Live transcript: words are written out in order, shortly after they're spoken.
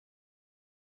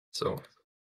So, all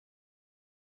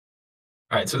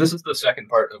right. So this is the second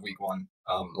part of week one.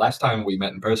 Last time we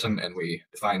met in person and we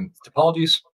defined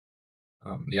topologies.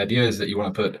 The idea is that you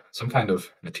want to put some kind of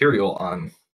material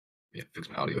on. Yeah, fix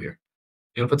my audio here.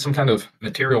 You want to put some kind of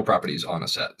material properties on a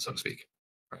set, so to speak.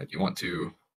 Right. You want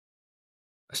to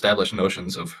establish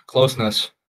notions of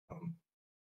closeness, um,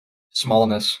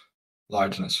 smallness,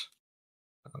 largeness,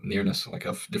 nearness, like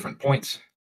of different points.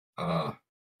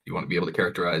 You want to be able to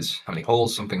characterize how many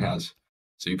holes something has.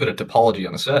 So you put a topology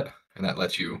on a set, and that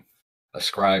lets you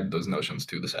ascribe those notions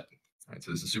to the set. Right?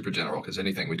 So this is super general because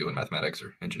anything we do in mathematics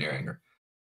or engineering or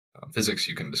physics,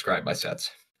 you can describe by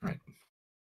sets. Right?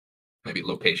 Maybe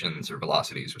locations or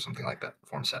velocities or something like that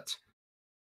form sets.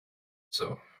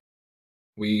 So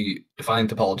we define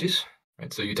topologies.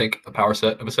 Right? So you take a power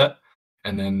set of a set,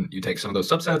 and then you take some of those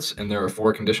subsets, and there are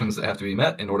four conditions that have to be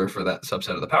met in order for that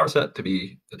subset of the power set to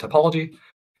be a topology.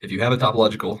 If you have a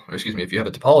topological, or excuse me, if you have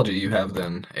a topology, you have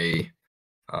then a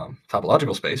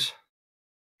topological space.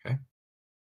 Okay,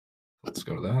 let's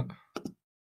go to that.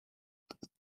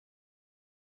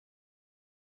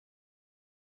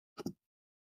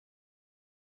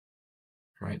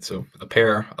 Right, so a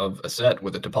pair of a set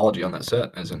with a topology on that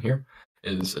set, as in here,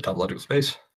 is a topological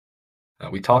space.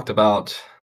 We talked about,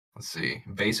 let's see,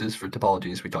 bases for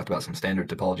topologies. We talked about some standard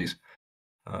topologies,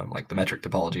 like the metric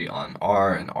topology on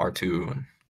R and R2 and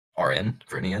Rn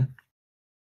for an En.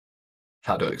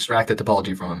 How to extract a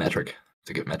topology from a metric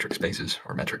to get metric spaces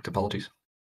or metric topologies.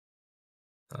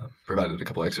 Provided a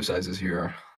couple exercises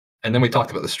here. And then we talked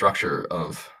about the structure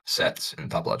of sets in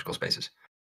topological spaces.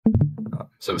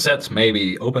 So sets may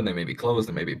be open, they may be closed,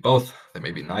 they may be both, they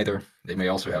may be neither. They may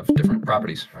also have different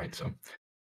properties, right? So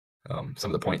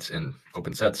some of the points in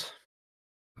open sets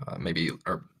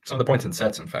or some of the points in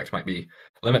sets, in fact, might be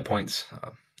limit points.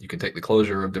 You can take the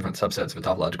closure of different subsets of a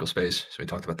topological space. So we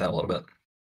talked about that a little bit.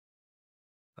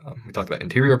 We talked about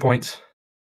interior points,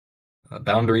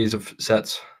 boundaries of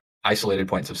sets, isolated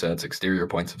points of sets, exterior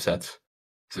points of sets.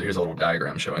 So here's a little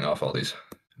diagram showing off all these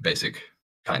basic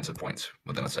kinds of points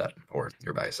within a set or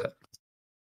nearby a set.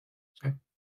 Okay.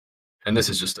 And this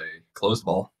is just a closed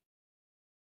ball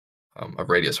of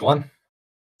radius 1,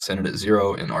 centered at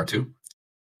 0 in R2.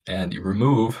 And you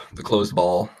remove the closed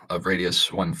ball of radius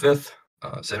 1/5,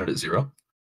 centered at 0.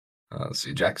 Let's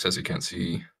see, Jack says you can't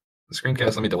see the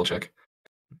screencast. Let me double check.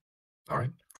 All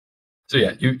right. So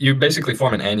yeah, you basically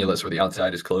form an annulus where the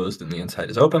outside is closed and the inside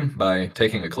is open by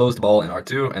taking a closed ball in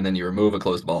R2, and then you remove a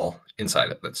closed ball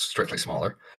inside it that's strictly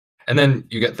smaller. And then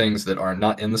you get things that are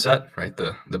not in the set, right?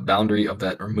 The boundary of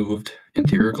that removed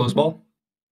interior closed ball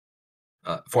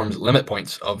forms limit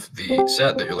points of the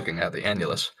set that you're looking at, the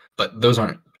annulus, but those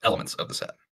aren't elements of the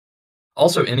set.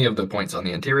 Also, any of the points on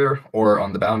the interior or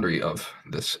on the boundary of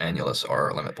this annulus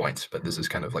are limit points, but this is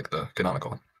kind of like the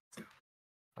canonical one.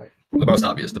 The most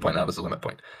obvious to point out is the limit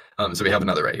point. So we have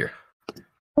another right here.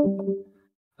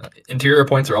 Interior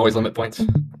points are always limit points.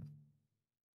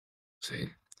 See,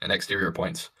 and exterior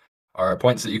points are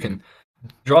points that you can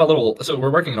draw a little. So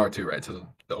we're working in R2, right? So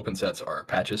the open sets are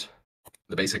patches.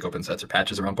 The basic open sets are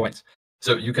patches around points.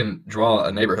 So you can draw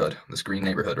a neighborhood, this green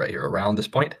neighborhood right here, around this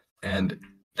point, and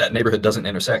that neighborhood doesn't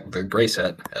intersect the gray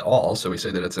set at all. So we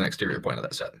say that it's an exterior point of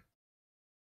that set.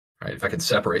 Right? If I can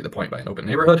separate the point by an open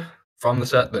neighborhood from the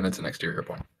set, then it's an exterior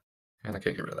point. And I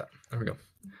can't get rid of that. There we go.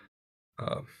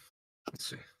 Let's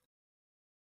see.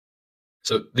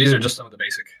 So these are just some of the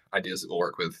basic ideas that we'll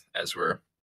work with as we're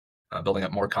building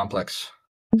up more complex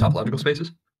topological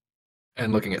spaces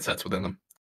and looking at sets within them.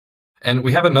 And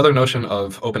we have another notion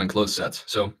of open and closed sets.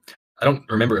 So I don't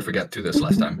remember if we got to this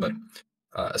last time, but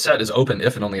a set is open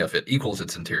if and only if it equals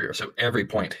its interior. So every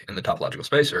point in the topological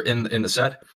space or in the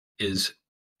set is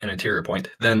an interior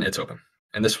point, then it's open.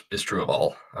 And this is true of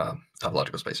all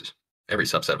topological spaces, every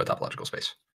subset of a topological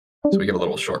space. So we give a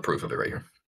little short proof of it right here.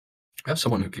 I have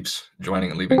someone who keeps joining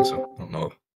and leaving, so I don't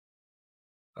know.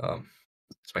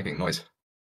 It's making noise.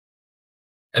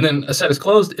 And then a set is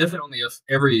closed if and only if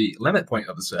every limit point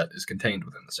of the set is contained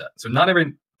within the set. So not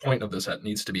every point of the set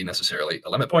needs to be necessarily a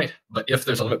limit point, but if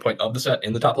there's a limit point of the set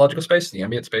in the topological space, the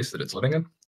ambient space that it's living in,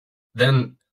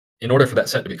 then in order for that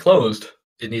set to be closed,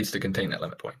 it needs to contain that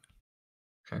limit point.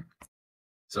 Okay.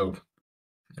 So,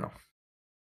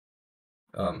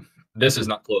 this is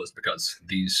not closed because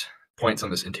these points on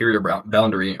this interior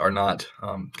boundary are not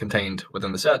contained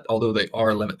within the set, although they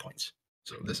are limit points.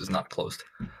 So this is not closed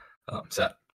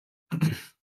set.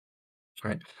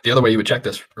 Right. The other way you would check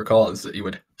this, recall, is that you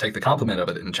would take the complement of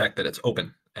it and check that it's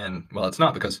open. And well, it's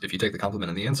not, because if you take the complement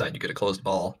on the inside, you get a closed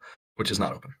ball, which is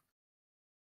not open.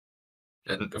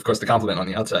 And of course, the complement on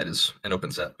the outside is an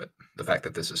open set, but the fact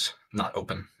that this is not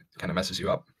open kind of messes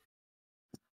you up.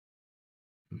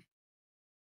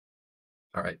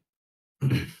 All right.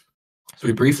 So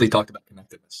we briefly talked about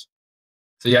connectedness.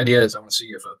 So the idea is I want to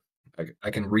see if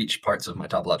I can reach parts of my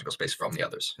topological space from the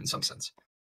others in some sense.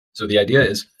 So the idea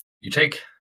is you take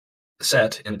a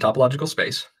set in a topological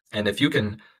space, and if you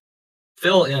can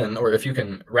fill in or if you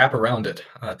can wrap around it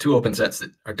two open sets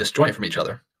that are disjoint from each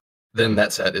other, then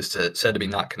that set is said to be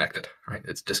not connected, right?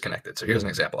 It's disconnected. So here's an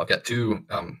example. I've got two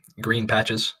green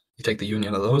patches. You take the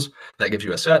union of those, that gives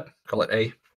you a set, call it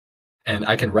A, and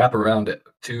I can wrap around it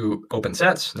two open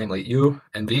sets, namely U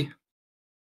and V,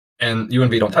 and U and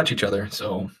V don't touch each other,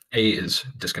 so A is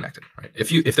disconnected, right?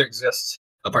 If there exists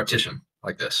a partition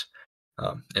like this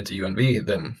into U and V,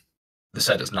 then the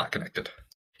set is not connected.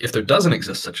 If there doesn't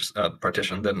exist such a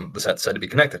partition, then the set's said to be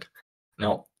connected.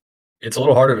 Now, it's a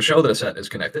little harder to show that a set is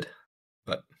connected,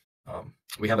 but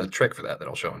we have a trick for that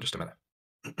I'll show in just a minute.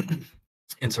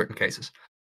 In certain cases,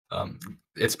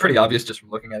 it's pretty obvious just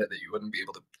from looking at it that you wouldn't be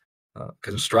able to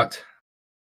construct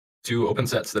two open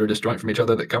sets that are disjoint from each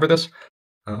other that cover this,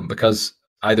 because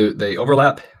either they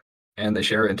overlap and they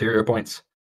share interior points,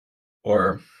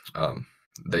 or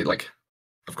they, like,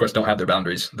 of course, don't have their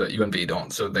boundaries. The U and V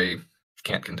don't, so they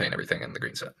can't contain everything in the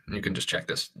green set. And you can just check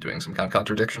this doing some kind of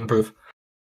contradiction proof.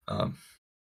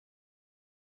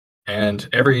 And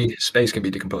every space can be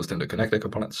decomposed into connected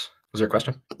components. Was there a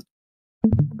question?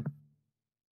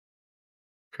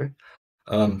 Okay.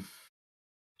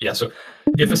 Yeah, so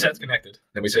if a set's connected,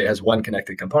 then we say it has one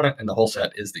connected component, and the whole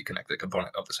set is the connected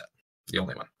component of the set, the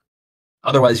only one.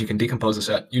 Otherwise, you can decompose a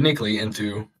set uniquely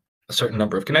into a certain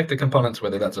number of connected components,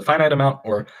 whether that's a finite amount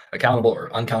or a countable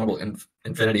or uncountable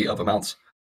infinity of amounts.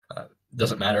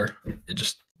 Doesn't matter.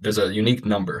 There's a unique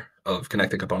number of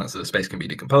connected components that the space can be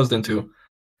decomposed into,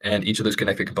 and each of those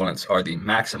connected components are the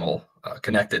maximal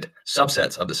connected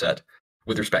subsets of the set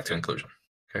with respect to inclusion.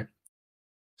 Okay,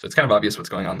 so it's kind of obvious what's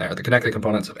going on there. The connected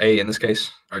components of A in this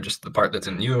case are just the part that's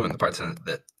in U and the part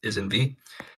that is in V.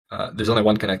 There's only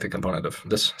one connected component of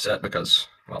this set because,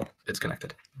 well, it's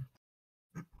connected.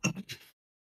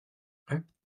 Okay.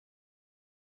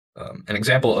 An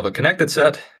example of a connected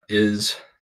set is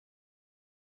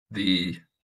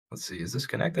let's see, is this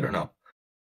connected or no?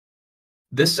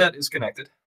 This set is connected.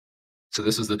 So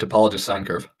this is the topologist sine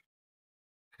curve,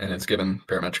 and it's given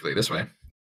parametrically this way.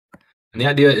 And the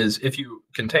idea is if you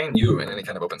contain U in any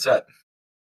kind of open set,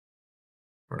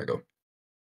 where'd I go?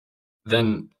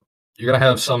 Then you're going to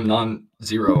have some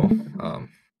non-zero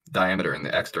diameter in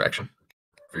the x direction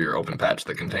for your open patch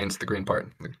that contains the green part,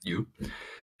 the U.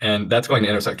 And that's going to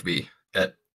intersect V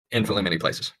at infinitely many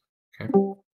places. Okay?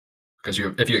 Because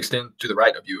if you extend to the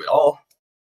right of U at all,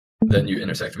 then you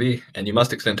intersect V, and you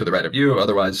must extend to the right of U,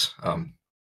 otherwise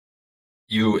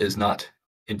U is not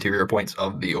interior points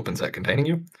of the open set containing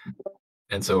U,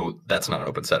 and so that's not an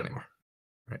open set anymore.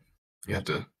 Right? You have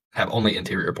to have only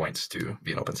interior points to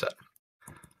be an open set.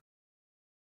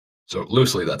 So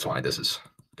loosely, that's why this is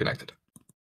connected.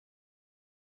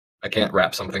 I can't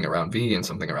wrap something around V and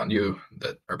something around U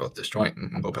that are both disjoint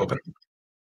and both open.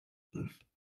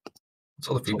 That's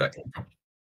all the feedback came from.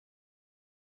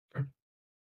 Okay.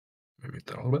 Maybe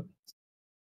that a little bit.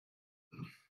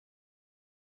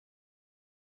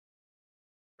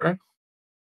 All right.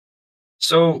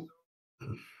 So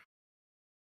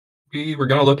we were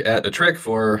going to look at a trick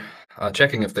for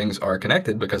checking if things are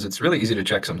connected, because it's really easy to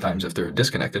check sometimes if they're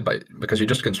disconnected because you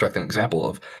just construct an example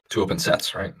of two open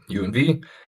sets, right? U and V,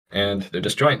 and they're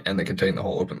disjoint and they contain the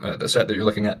whole the set that you're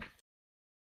looking at.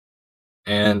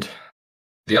 And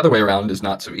the other way around is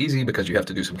not so easy because you have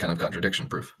to do some kind of contradiction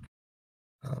proof.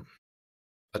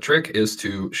 A trick is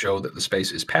to show that the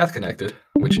space is path connected,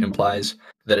 which implies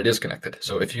that it is connected.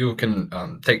 So if you can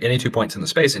take any 2 points in the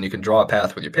space and you can draw a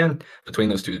path with your pin between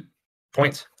those 2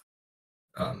 points,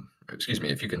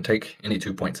 if you can take any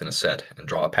 2 points in a set and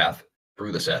draw a path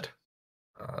through the set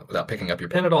without picking up your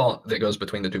pin at all that goes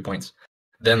between the 2 points,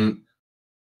 then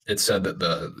it's said that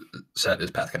the set is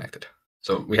path connected.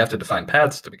 So we have to define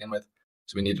paths to begin with,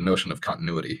 so we need a notion of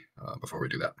continuity before we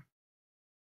do that.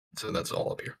 So that's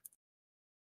all up here.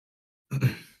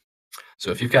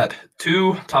 So if you've got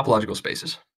 2 topological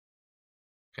spaces,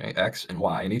 okay, X and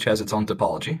Y, and each has its own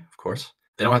topology, of course.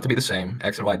 They don't have to be the same.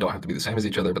 X and Y don't have to be the same as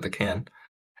each other, but they can.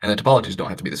 And the topologies don't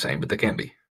have to be the same, but they can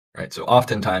be, right? So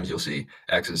oftentimes you'll see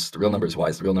X is the real numbers, Y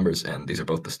is the real numbers, and these are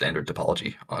both the standard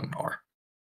topology on R.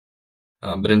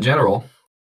 But in general,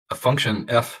 a function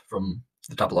f from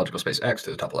the topological space X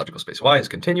to the topological space Y is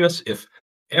continuous if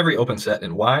every open set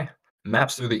in Y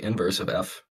maps through the inverse of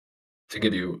f to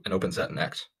give you an open set in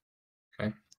X.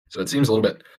 Okay, so it seems a little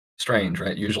bit strange,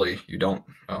 right? Usually you don't,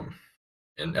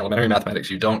 in elementary mathematics,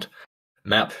 you don't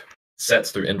map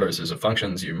sets through inverses of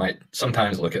functions, you might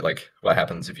sometimes look at like what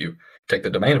happens if you take the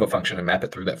domain of a function and map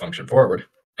it through that function forward,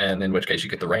 and in which case you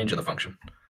get the range of the function,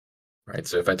 right?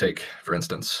 So if I take, for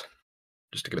instance,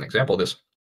 just to give an example of this,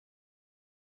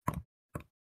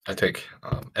 I take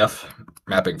f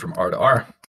mapping from R to R,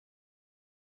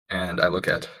 and I look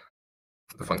at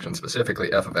the function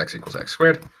specifically f of x equals x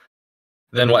squared,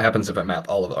 then what happens if I map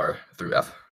all of R through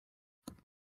f?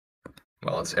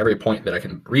 Well, it's every point that I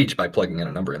can reach by plugging in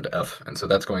a number into f, and so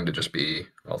that's going to just be,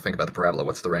 well, think about the parabola,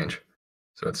 what's the range?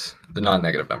 So it's the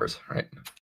non-negative numbers, right?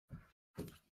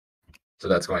 So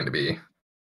that's going to be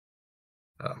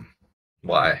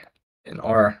y in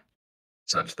R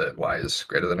such that y is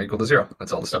greater than or equal to 0.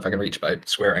 That's all the stuff I can reach by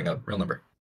squaring a real number.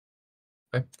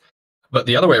 Okay? But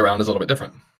the other way around is a little bit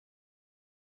different.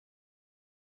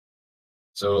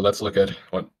 So let's look at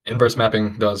what inverse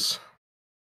mapping does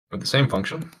with the same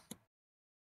function,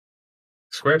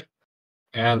 squared.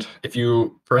 And if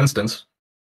you, for instance,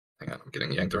 hang on, I'm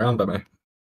getting yanked around by my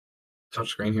touch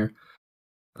screen here.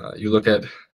 You look at,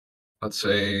 let's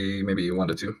say, maybe 1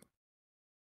 to 2.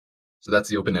 So that's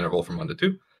the open interval from 1 to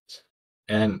 2.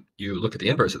 And you look at the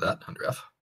inverse of that under f.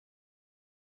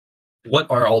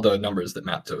 What are all the numbers that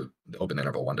map to the open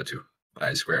interval 1 to 2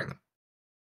 by squaring them?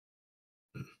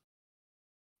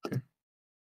 Okay.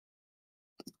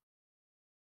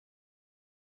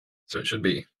 So it should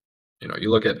be,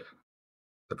 you look at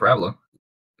the parabola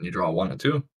and you draw 1 and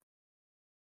 2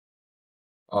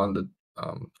 on the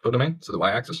codomain, so the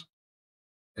y-axis,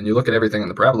 and you look at everything in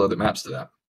the parabola that maps to that.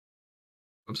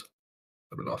 Oops,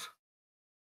 a bit off.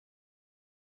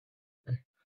 Okay.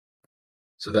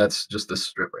 So that's just this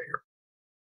strip right here.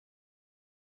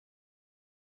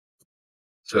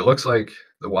 So it looks like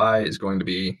the y is going to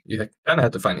be, you kind of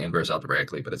have to find the inverse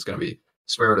algebraically, but it's going to be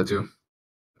square root of 2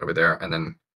 over there, and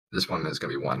then this one is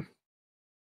going to be 1.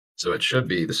 So it should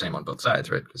be the same on both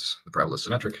sides, right? Because the parabola is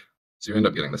symmetric. So you end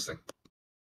up getting this thing.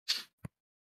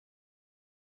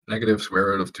 Negative square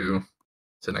root of 2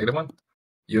 to negative 1,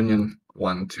 union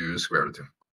 1 to square root of 2.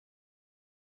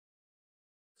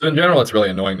 So in general, it's really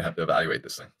annoying to have to evaluate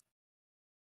this thing.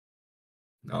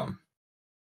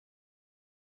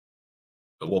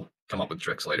 But we'll come up with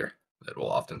tricks later that will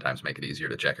oftentimes make it easier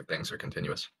to check if things are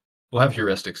continuous. We'll have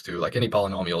heuristics too, like any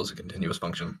polynomial is a continuous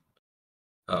function.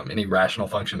 Any rational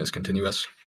function is continuous.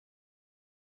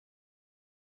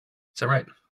 Is that right?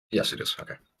 Yes, it is.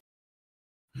 Okay.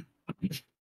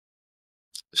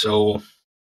 So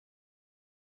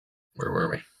where were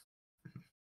we?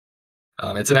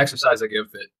 It's an exercise I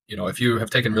give that, if you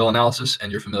have taken real analysis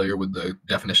and you're familiar with the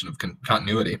definition of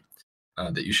continuity,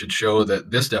 that you should show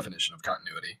that this definition of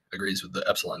continuity agrees with the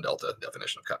epsilon delta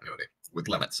definition of continuity with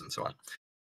limits and so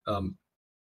on.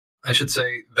 I should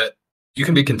say that you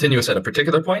can be continuous at a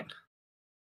particular point,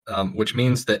 which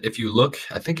means that if you look,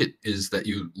 I think it is that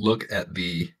you look at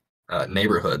the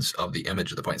neighborhoods of the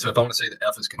image of the point. So if I want to say that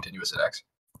f is continuous at x,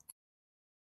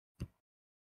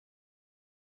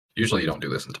 usually you don't do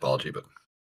this in topology, but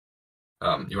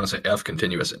you want to say f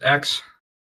continuous at x,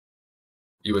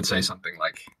 you would say something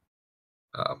like,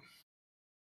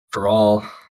 for all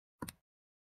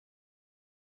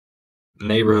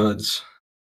neighborhoods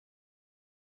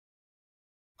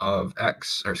of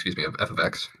x, or excuse me, of f of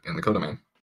x in the codomain.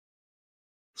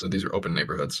 So these are open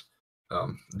neighborhoods.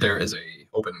 There is a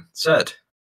open set.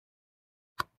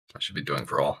 I should be doing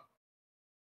for all.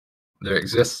 There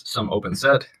exists some open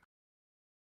set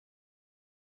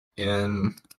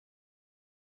in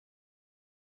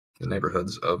the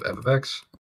neighborhoods of f of x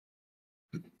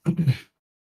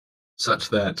such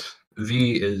that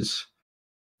V is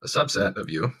a subset of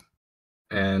U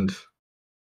and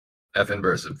f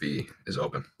inverse of V is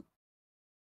open.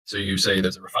 So you say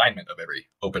there's a refinement of every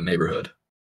open neighborhood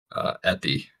at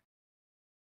the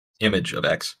image of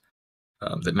x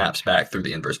that maps back through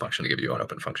the inverse function to give you an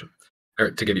open function,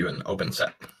 or to give you an open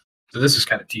set. So this is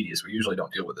kind of tedious. We usually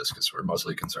don't deal with this because we're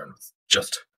mostly concerned with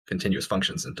just continuous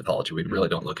functions in topology. We really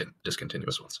don't look at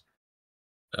discontinuous ones.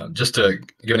 Just to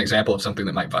give an example of something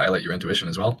that might violate your intuition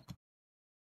as well,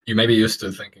 you may be used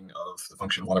to thinking of the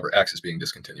function 1 over x as being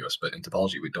discontinuous, but in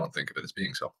topology we don't think of it as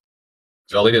being so.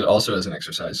 So I'll leave it also as an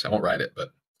exercise. I won't write it,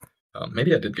 but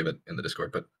maybe I did give it in the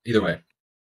Discord, but either way,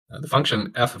 the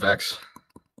function f of x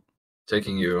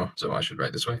taking you, so I should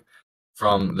write this way,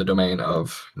 from the domain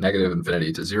of negative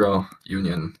infinity to 0,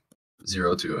 union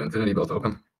 0 to infinity, both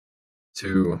open,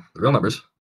 to the real numbers,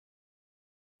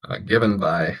 given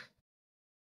by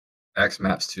x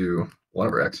maps to 1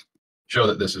 over x, show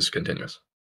that this is continuous.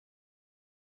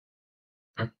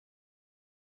 Okay.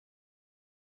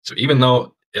 So even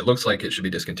though it looks like it should be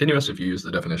discontinuous, if you use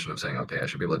the definition of saying, okay, I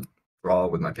should be able to draw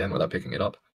with my pen without picking it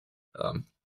up,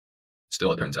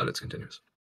 still it turns out it's continuous.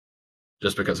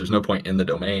 Just because there's no point in the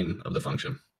domain of the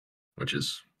function, which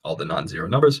is all the non-zero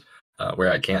numbers,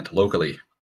 where I can't locally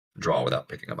draw without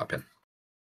picking up my pen.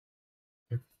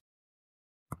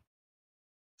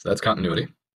 So that's continuity.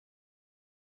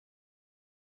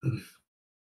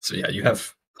 So yeah, you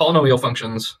have polynomial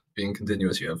functions being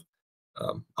continuous. You have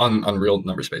on real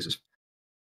number spaces.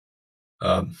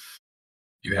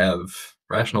 You have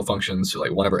rational functions, so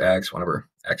like 1 over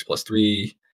x plus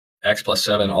 3, x plus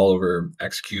 7 all over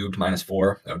x cubed minus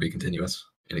 4. That would be continuous.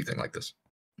 Anything like this.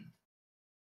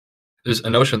 There's a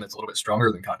notion that's a little bit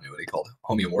stronger than continuity called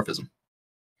homeomorphism.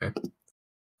 Okay?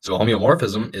 So a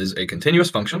homeomorphism is a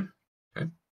continuous function. Okay?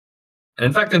 And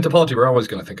in fact, in topology, we're always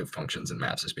going to think of functions and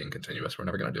maps as being continuous. We're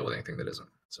never going to deal with anything that isn't.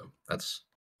 So that's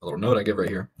a little note I give right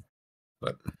here,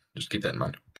 but just keep that in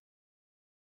mind.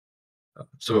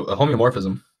 So a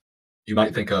homeomorphism you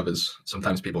might think of as,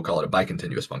 sometimes people call it a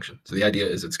bicontinuous function. So the idea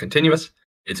is it's continuous,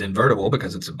 it's invertible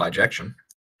because it's a bijection,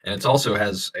 and it also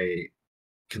has a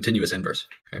continuous inverse.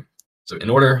 Okay? So in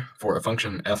order for a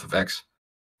function f of x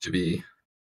to be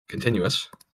continuous,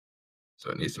 so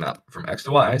it needs to map from x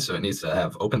to y, so it needs to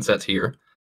have open sets here,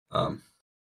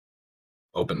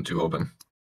 open to open,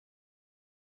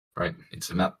 right? It needs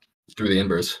to map through the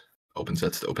inverse, open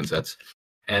sets to open sets.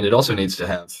 And it also needs to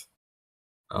have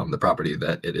the property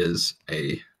that it is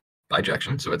a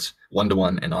bijection, so it's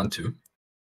 1-to-1 and onto.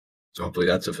 So hopefully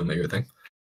that's a familiar thing.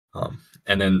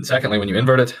 And then secondly, when you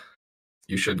invert it,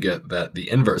 you should get that the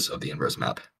inverse of the inverse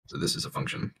map. So this is a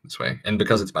function this way. And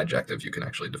because it's bijective, you can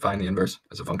actually define the inverse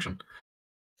as a function.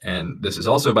 And this is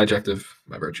also bijective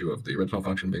by virtue of the original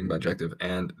function being bijective.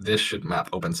 And this should map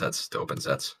open sets to open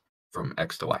sets from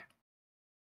x to y.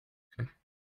 Okay.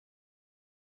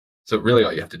 So really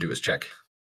all you have to do is check.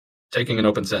 Taking an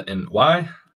open set in y,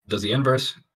 does the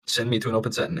inverse send me to an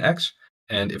open set in x?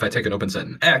 And if I take an open set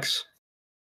in x,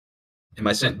 am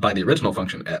I sent by the original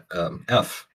function at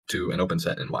f to an open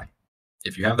set in y?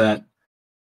 If you have that,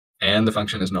 and the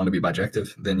function is known to be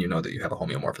bijective, then you know that you have a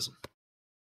homeomorphism.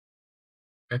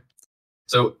 Okay.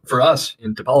 So for us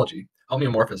in topology,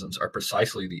 homeomorphisms are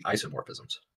precisely the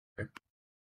isomorphisms, okay,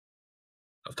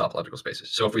 of topological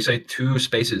spaces. So if we say two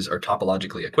spaces are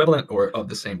topologically equivalent or of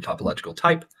the same topological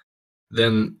type,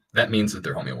 then that means that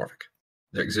they're homeomorphic.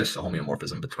 There exists a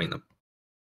homeomorphism between them.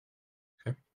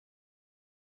 Okay.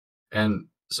 And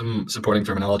some supporting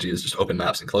terminology is just open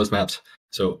maps and closed maps.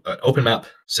 So an open map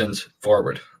sends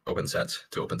forward open sets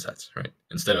to open sets, right?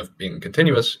 Instead of being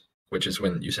continuous, which is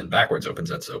when you send backwards open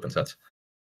sets to open sets.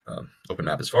 Open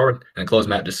map is forward, and a closed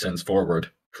map just sends forward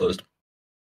closed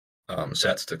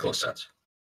sets to closed sets.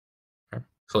 Okay?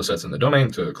 Closed sets in the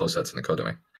domain to closed sets in the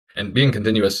codomain. And being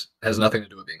continuous has nothing to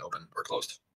do with being open or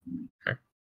closed. Okay?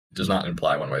 It does not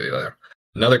imply one way or the other.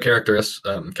 Another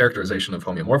characterization of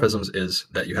homeomorphisms is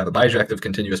that you have a bijective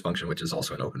continuous function, which is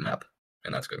also an open map,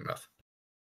 and that's good enough.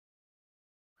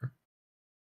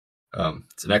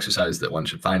 It's an exercise that one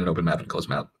should find an open map and closed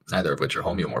map, neither of which are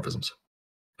homeomorphisms.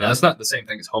 Now, that's not the same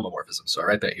thing as homomorphism, so I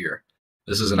write that here.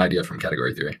 This is an idea from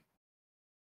category theory.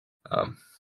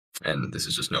 And this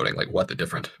is just noting like what the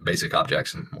different basic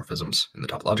objects and morphisms in the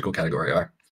topological category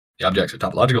are. The objects are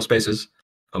topological spaces.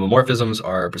 Homomorphisms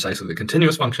are precisely the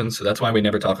continuous functions, so that's why we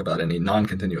never talk about any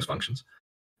non-continuous functions,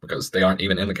 because they aren't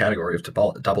even in the category of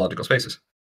topological spaces.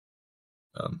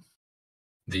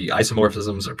 The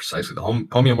isomorphisms are precisely the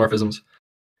homeomorphisms,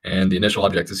 and the initial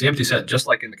object is the empty set, just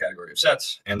like in the category of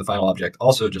sets, and the final object,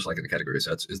 also just like in the category of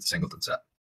sets, is the singleton set.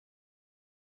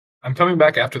 I'm coming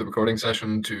back after the recording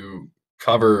session to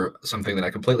cover something that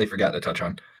I completely forgot to touch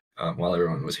on while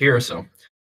everyone was here. So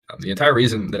the entire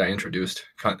reason that I introduced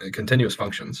continuous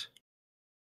functions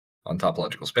on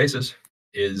topological spaces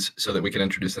is so that we can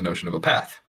introduce the notion of a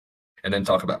path, and then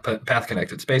talk about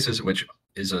path-connected spaces, which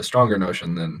is a stronger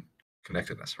notion than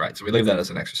connectedness, right? So we leave that as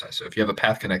an exercise. So if you have a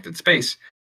path-connected space,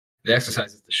 the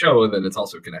exercise is to show that it's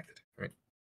also connected, right?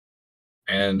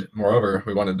 And moreover,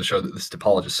 we wanted to show that this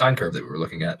topologist sine curve that we were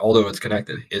looking at, although it's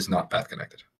connected, is not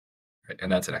path-connected, right?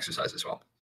 And that's an exercise as well.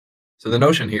 So the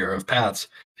notion here of paths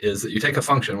is that you take a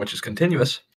function which is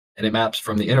continuous, and it maps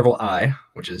from the interval I,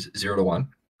 which is 0 to 1,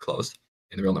 closed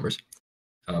in the real numbers.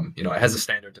 It has a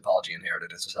standard topology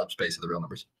inherited as a subspace of the real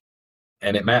numbers.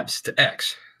 And it maps to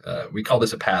x. We call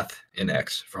this a path in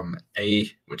x from A,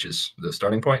 which is the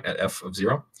starting point at f of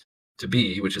 0, to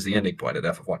B, which is the ending point at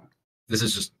f of 1. This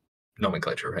is just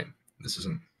nomenclature, right? This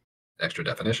isn't extra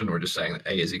definition. We're just saying that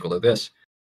A is equal to this,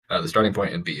 the starting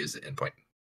point, and B is the end point.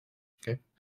 Okay.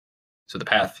 So the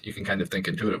path, you can kind of think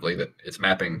intuitively that it's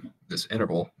mapping this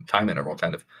interval, time interval,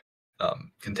 kind of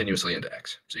continuously into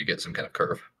x. So you get some kind of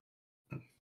curve.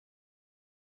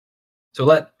 So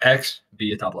let X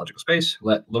be a topological space.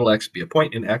 Let little x be a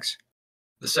point in X.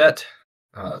 The set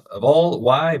of all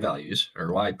y values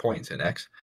or y points in X,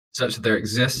 such that there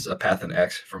exists a path in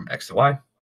X from X to Y.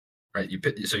 Right?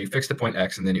 So you fix the point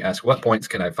X, and then you ask, what points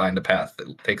can I find a path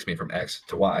that takes me from X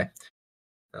to Y?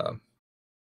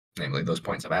 Namely, those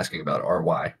points I'm asking about are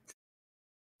Y.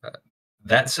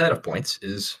 That set of points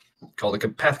is called a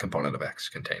path component of X,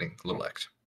 containing little x.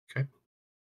 Okay.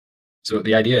 So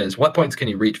the idea is, what points can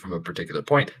you reach from a particular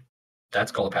point?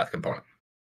 That's called a path component.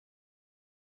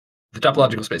 The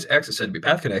topological space X is said to be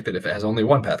path connected if it has only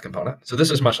one path component. So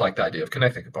this is much like the idea of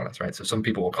connected components, right? So some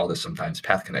people will call this sometimes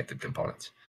path connected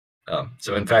components.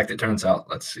 So in fact, it turns out,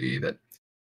 let's see, that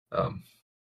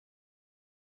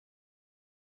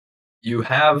you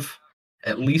have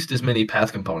at least as many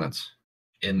path components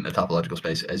in a topological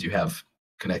space as you have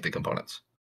connected components.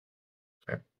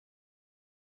 Okay.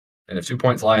 And if 2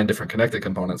 points lie in different connected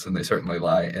components, then they certainly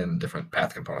lie in different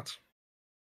path components.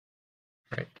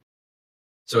 Right.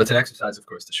 So it's an exercise, of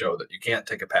course, to show that you can't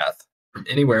take a path from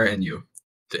anywhere in U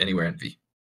to anywhere in V.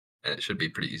 And it should be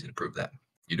pretty easy to prove that.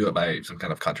 You do it by some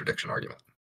kind of contradiction argument.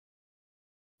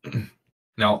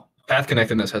 Now, path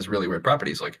connectedness has really weird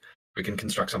properties. Like, we can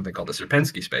construct something called the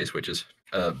Sierpinski space, which is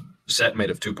a set made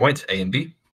of 2 points, A and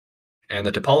B. And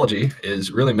the topology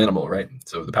is really minimal, right?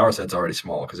 So the power set's already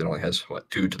small because it only has,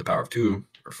 2 to the power of 2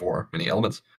 or 4 many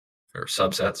elements or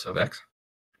subsets of X.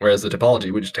 Whereas the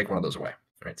topology, we just take one of those away,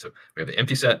 right? So we have the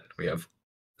empty set, we have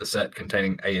the set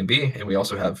containing A and B, and we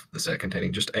also have the set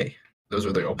containing just A. Those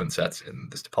are the open sets in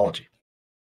this topology.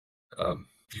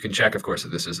 You can check, of course, that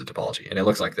this is a topology, and it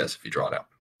looks like this if you draw it out.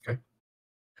 Okay.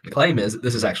 The claim is that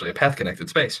this is actually a path-connected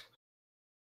space.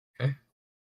 Okay.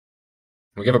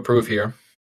 We give a proof here.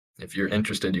 If you're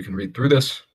interested, you can read through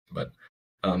this, but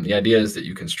the idea is that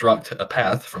you construct a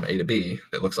path from A to B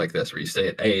that looks like this, where you stay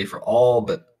at A for all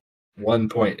but one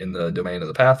point in the domain of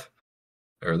the path,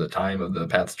 or the time of the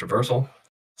path's traversal,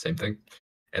 same thing.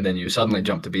 And then you suddenly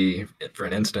jump to B for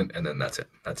an instant, and then that's it.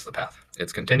 That's the path.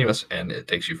 It's continuous, and it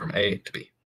takes you from A to B.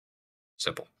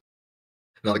 Simple.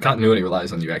 Now, the continuity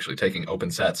relies on you actually taking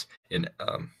open sets in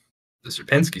the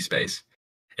Sierpinski space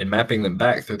and mapping them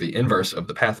back through the inverse of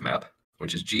the path map,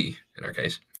 which is G in our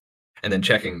case, and then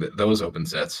checking that those open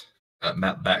sets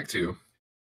map back to,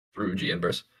 through G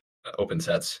inverse, open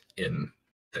sets in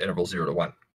the interval 0 to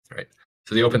 1, right?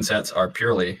 So the open sets are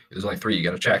purely, there's only 3 you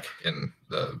got to check in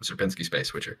the Sierpinski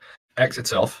space, which are X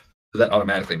itself. So that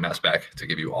automatically maps back to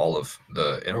give you all of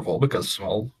the interval because,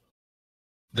 well,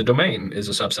 the domain is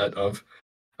a subset of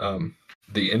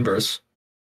the inverse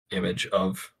image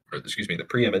of, or excuse me, the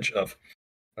pre-image of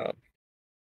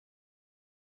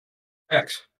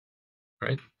X,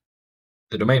 right?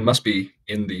 The domain must be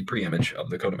in the pre-image of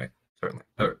the codomain, certainly,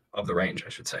 or of the range, I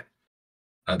should say.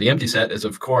 The empty set is,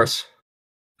 of course,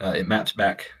 it maps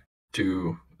back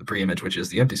to the pre-image, which is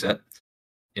the empty set,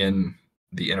 in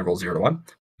the interval 0 to 1.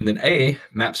 And then A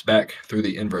maps back through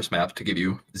the inverse map to give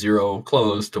you 0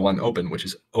 closed to 1 open, which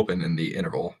is open in the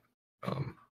interval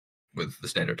with the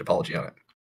standard topology on it.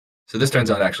 So this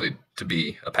turns out actually to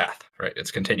be a path, right?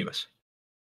 It's continuous.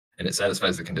 And it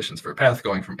satisfies the conditions for a path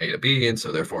going from A to B, and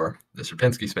so therefore the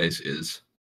Sierpinski space is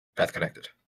path connected.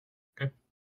 Okay.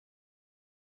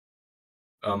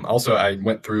 Also, I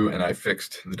went through and I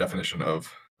fixed the definition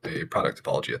of a product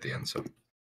topology at the end, so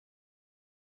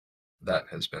that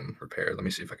has been repaired. Let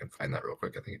me see if I can find that real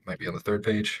quick. I think it might be on the 3rd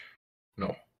page.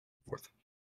 No, 4th.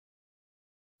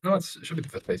 No, it should be the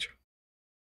 5th page.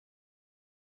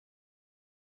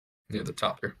 Near the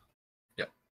top here. Yeah.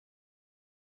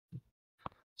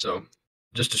 So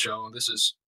just to show, this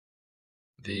is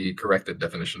the corrected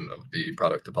definition of the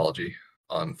product topology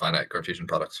on finite Cartesian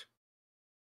products.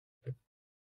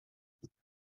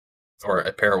 Or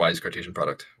a pairwise Cartesian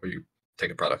product, where you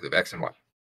take a product of X and Y.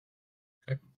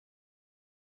 Okay.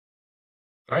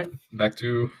 All right, back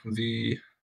to the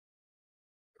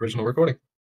original recording.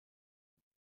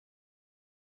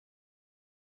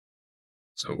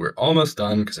 So we're almost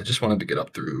done because I just wanted to get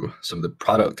up through some of the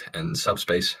product and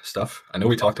subspace stuff. I know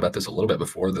we talked about this a little bit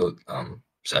before the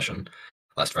session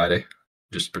last Friday,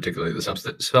 just particularly the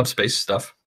subspace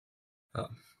stuff,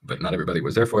 but not everybody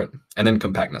was there for it. And then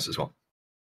compactness as well.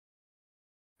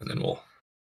 And then we'll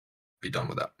be done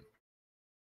with that.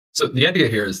 So the idea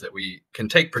here is that we can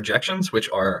take projections,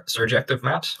 which are surjective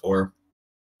maps or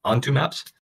onto maps,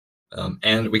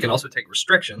 and we can also take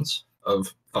restrictions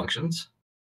of functions,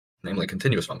 namely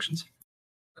continuous functions,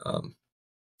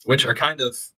 which are kind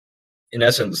of, in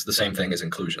essence, the same thing as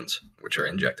inclusions, which are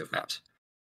injective maps,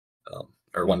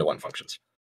 or one-to-one functions.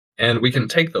 And we can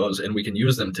take those and we can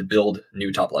use them to build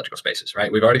new topological spaces,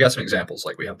 right? We've already got some examples,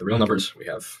 like we have the real numbers, we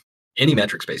have any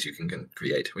metric space you can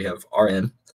create. We have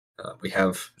Rn. We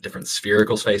have different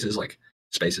spherical spaces like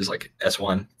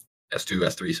S1, S2,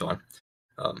 S3, so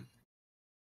on.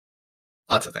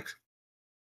 Lots of things.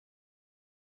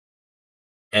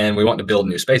 And we want to build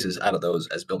new spaces out of those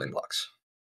as building blocks.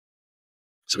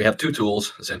 So we have two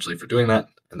tools essentially for doing that,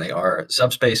 and they are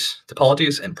subspace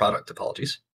topologies and product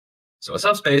topologies. So a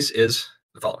subspace is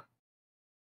the following.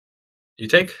 You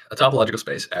take a topological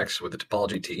space X with a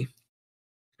topology T.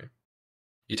 Okay.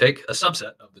 You take a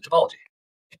subset of the topology,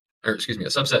 or excuse me, a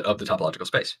subset of the topological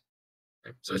space.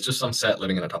 Okay. So it's just some set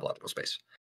living in a topological space.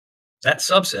 That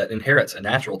subset inherits a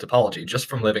natural topology just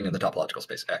from living in the topological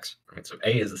space X. Right? So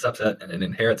A is the subset, and it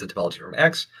inherits a topology from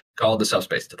X called the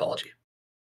subspace topology.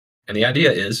 And the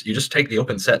idea is you just take the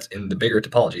open sets in the bigger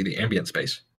topology, the ambient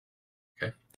space,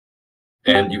 okay,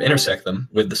 and you intersect them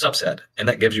with the subset, and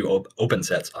that gives you open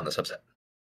sets on the subset,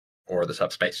 or the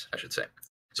subspace, I should say.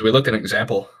 So we looked at an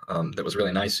example that was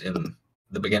really nice in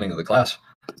the beginning of the class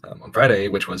on Friday,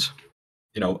 which was,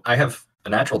 I have a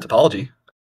natural topology,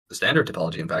 the standard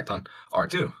topology, in fact, on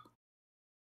R2.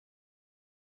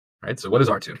 Right? So what is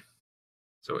R2?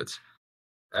 So it's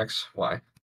X, Y.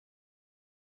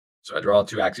 So I draw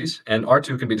two axes, and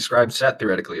R2 can be described set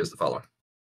theoretically as the following.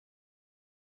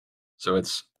 So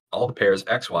it's all the pairs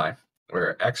X, Y,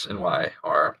 where X and Y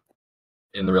are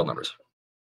in the real numbers.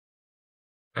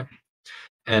 Okay?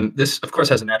 And this, of course,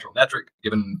 has a natural metric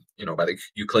given, by the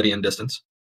Euclidean distance.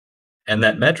 And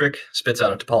that metric spits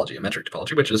out a topology, a metric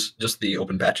topology, which is just the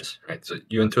open patches, right? So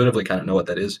you intuitively kind of know what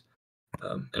that is.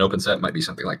 An open set might be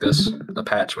something like this, a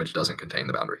patch which doesn't contain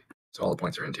the boundary. So all the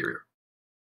points are interior.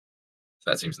 So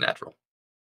that seems natural.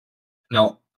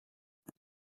 Now,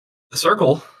 the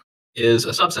circle is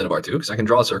a subset of R2 because I can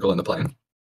draw a circle in the plane.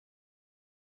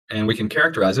 And we can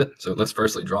characterize it. So let's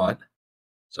firstly draw it.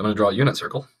 So I'm going to draw a unit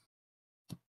circle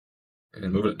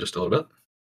and move it just a little bit.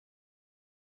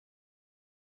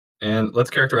 And let's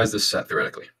characterize this set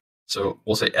theoretically. So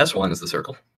we'll say S1 is the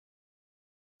circle.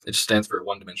 It just stands for a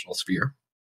one-dimensional sphere.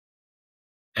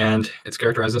 And it's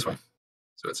characterized this way.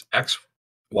 So it's X,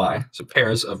 Y, so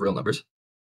pairs of real numbers.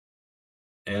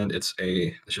 And it's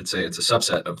a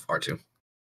subset of R2.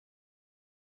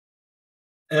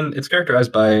 And it's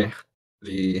characterized by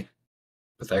the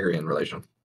Pythagorean relation,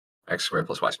 x squared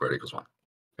plus y squared equals 1.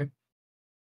 Okay?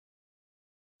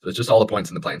 So it's just all the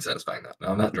points in the plane satisfying that. Now,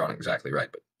 I'm not drawing exactly right,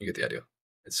 but you get the idea.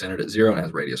 It's centered at 0 and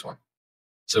has radius 1.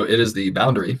 So it is the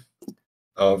boundary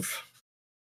of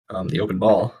the open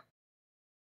ball.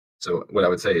 So what I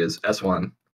would say is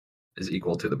S1 is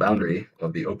equal to the boundary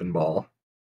of the open ball.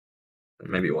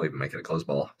 Maybe we'll even make it a closed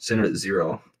ball, centered at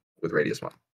 0 with radius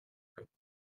 1.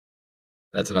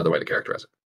 That's another way to characterize it.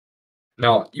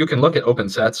 Now, you can look at open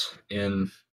sets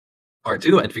in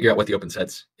R2 and figure out what the open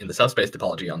sets in the subspace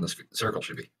topology on this circle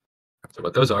should be. So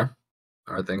what those are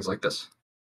things like this.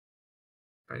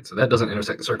 Right? So that doesn't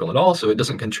intersect the circle at all, so it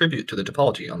doesn't contribute to the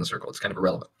topology on the circle. It's kind of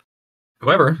irrelevant.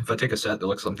 However, if I take a set that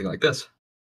looks something like this,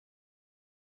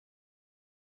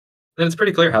 then it's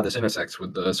pretty clear how this intersects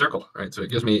with the circle, right? So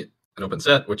it gives me an open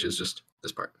set, which is just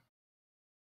this part.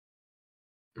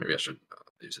 Maybe I should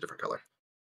use a different color,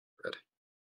 red.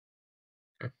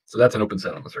 Okay. So that's an open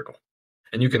set on the circle.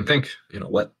 And you can think,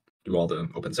 what do all the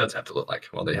open sets have to look like?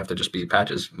 Well, they have to just be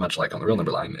patches, much like on the real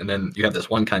number line. And then you have this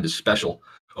one kind of special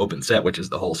open set, which is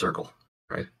the whole circle,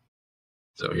 right?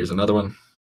 So here's another one.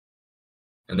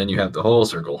 And then you have the whole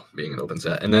circle being an open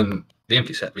set, and then the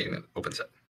empty set being an open set.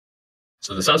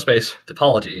 So the subspace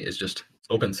topology is just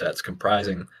open sets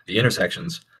comprising the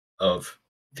intersections of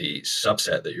the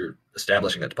subset that you're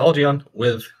establishing a topology on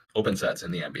with open sets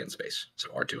in the ambient space. So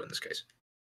R2 in this case.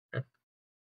 Okay.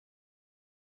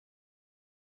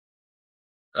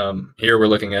 Here we're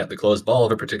looking at the closed ball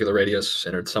of a particular radius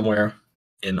centered somewhere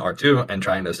in R2 and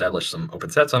trying to establish some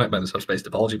open sets on it by the subspace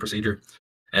topology procedure.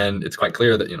 And it's quite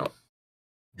clear that,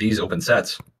 these open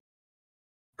sets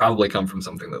probably come from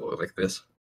something that looks like this.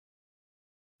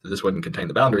 So this wouldn't contain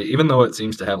the boundary, even though it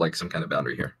seems to have like some kind of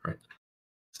boundary here, right?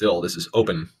 Still, this is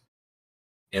open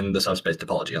in the subspace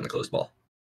topology on the closed ball,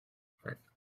 right?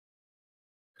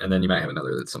 And then you might have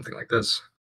another that's something like this.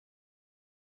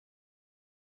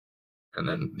 And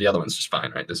then the other one's just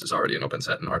fine, right? This is already an open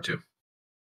set in R2.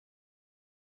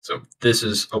 So this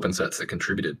is open sets that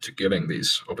contributed to giving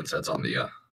these open sets on the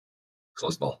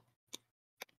closed ball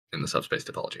in the subspace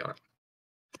topology on it.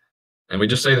 And we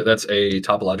just say that that's a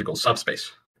topological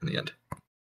subspace in the end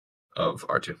of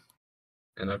R2.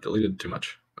 And I've deleted too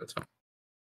much. That's fine.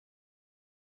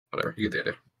 Whatever, you get the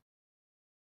idea.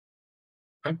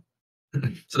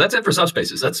 Okay. So that's it for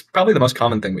subspaces. That's probably the most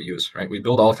common thing we use, right? We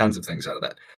build all kinds of things out of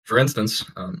that. For instance,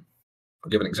 I'll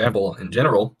give an example. In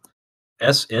general,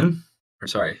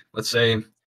 let's say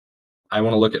I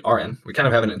want to look at Rn. We kind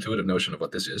of have an intuitive notion of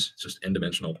what this is. It's just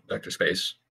n-dimensional vector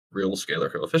space, real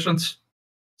scalar coefficients,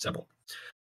 simple.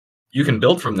 You can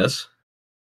build from this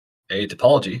a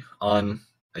topology on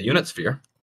a unit sphere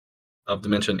of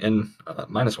dimension n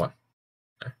minus 1.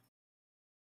 Okay.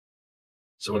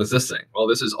 So what is this saying? Well,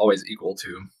 this is always equal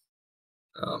to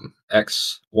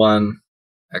x1,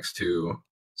 x2,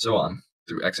 so on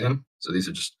through xn. So these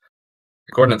are just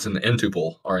the coordinates in the n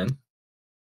tuple Rn,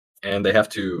 and they have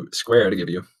to square to give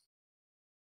you,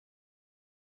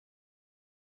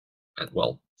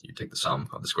 well, you take the sum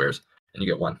of the squares and you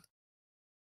get 1.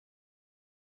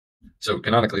 So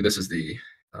canonically, this is the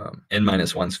n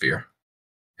minus 1 sphere,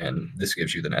 and this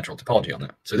gives you the natural topology on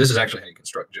that. So this is actually how you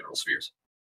construct general spheres.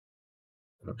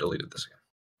 I've deleted this again.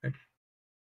 Okay.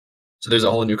 So there's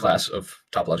a whole new class of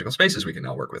topological spaces we can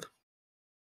now work with.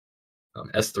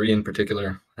 S3 in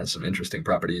particular has some interesting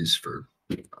properties for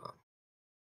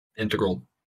integral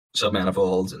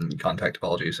submanifolds and compact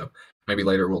topology. So maybe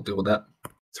later we'll deal with that.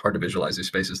 It's hard to visualize these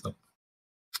spaces though.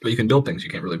 But you can build things you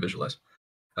can't really visualize.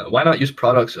 Why not use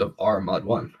products of R mod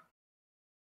 1?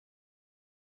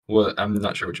 Well, I'm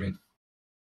not sure what you mean.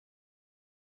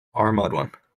 R mod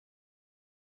 1.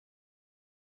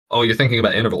 Oh, you're thinking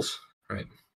about intervals, right?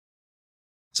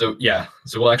 So yeah,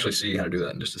 so we'll actually see how to do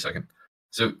that in just a second.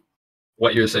 So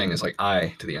what you're saying is like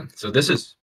I to the n. So this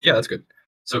is, yeah, that's good.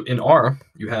 So in R,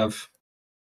 you have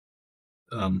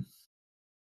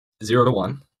 0 to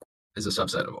 1 is a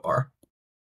subset of R.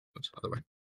 Oops, other way.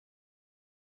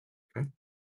 Okay.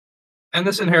 And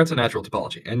this inherits a natural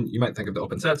topology. And you might think of the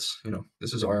open sets,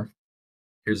 this is R.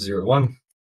 Here's 0 to 1.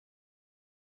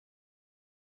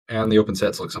 And the open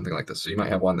sets look something like this. So you might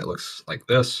have one that looks like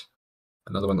this,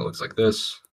 another one that looks like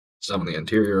this, some in the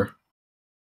interior,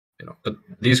 but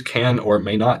these can or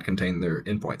may not contain their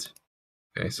endpoints.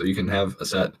 Okay, so you can have a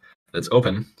set that's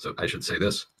open. So I should say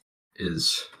this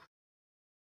is,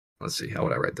 let's see, how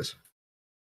would I write this?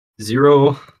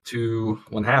 0 to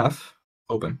 1/2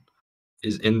 open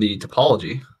is in the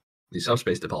topology, the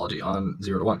subspace topology on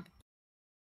 0 to 1.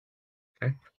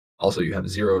 Okay. Also, you have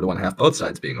 0 to 1/2 both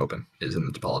sides being open is in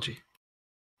the topology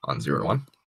on 0 to 1.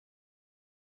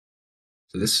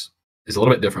 So this is a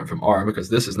little bit different from R because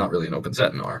this is not really an open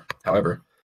set in R. However,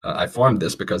 I formed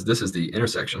this because this is the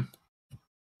intersection.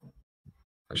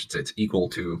 I should say it's equal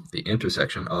to the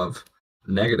intersection of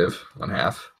negative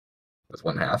 1/2 with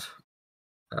 1/2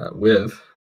 with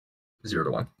 0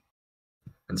 to 1.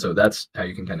 And so that's how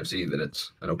you can kind of see that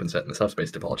it's an open set in the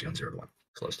subspace topology on 0 to 1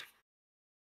 closed.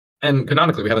 And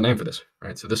canonically, we have a name for this,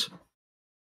 right? So this,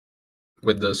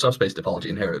 with the subspace topology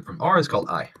inherited from R, is called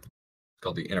I. It's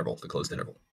called the interval, the closed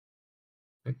interval.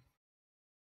 Okay.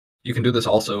 You can do this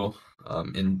also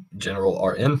in general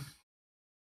Rn,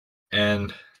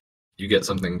 and you get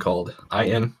something called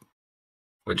In,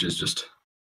 which is just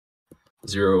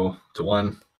 0 to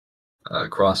 1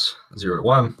 cross 0 to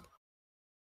 1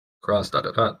 cross ...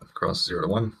 cross 0 to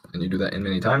 1, and you do that n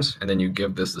many times, and then you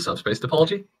give this the subspace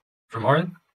topology from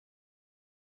Rn.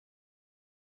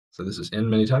 So this is n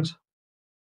many times,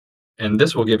 and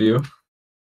this will give you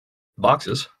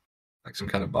boxes, like some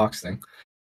kind of box thing.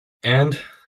 And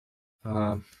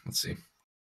let's see.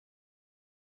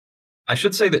 I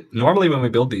should say that normally when we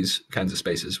build these kinds of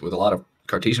spaces with a lot of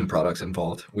Cartesian products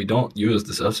involved, we don't use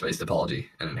the subspace topology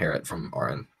and inherit from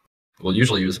Rn. We'll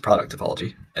usually use the product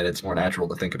topology, and it's more natural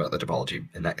to think about the topology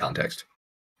in that context.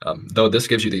 Though this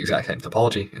gives you the exact same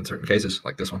topology in certain cases,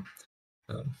 like this one.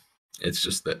 It's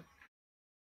just that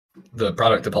the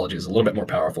product topology is a little bit more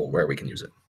powerful where we can use it.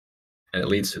 And it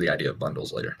leads to the idea of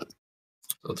bundles later. So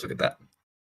let's look at that.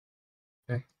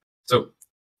 Okay. So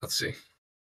let's see.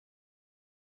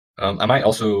 I might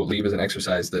also leave as an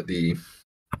exercise that the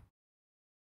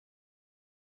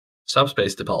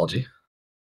subspace topology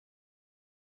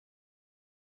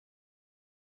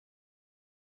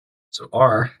so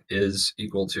R is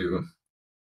equal to,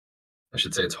 I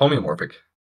should say it's homeomorphic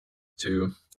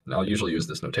to, and I'll usually use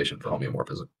this notation for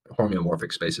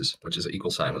homeomorphic spaces, which is an equal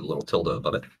sign with a little tilde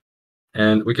above it.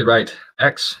 And we could write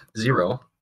x0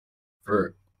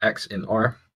 for x in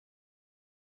R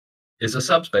is a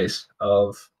subspace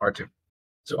of R2.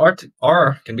 So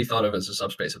R can be thought of as a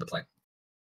subspace of the plane,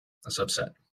 a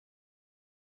subset.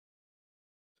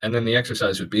 And then the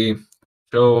exercise would be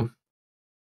show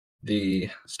the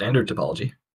standard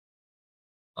topology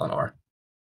on R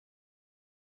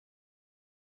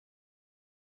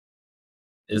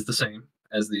is the same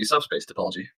as the subspace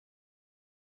topology.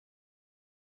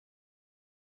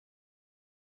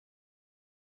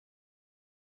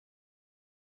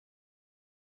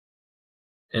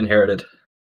 Inherited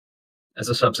as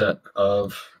a subset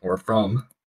of or from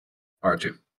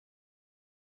R2.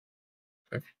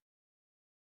 Okay.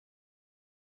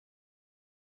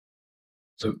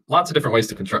 So lots of different ways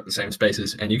to construct the same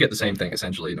spaces, and you get the same thing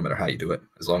essentially no matter how you do it,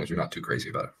 as long as you're not too crazy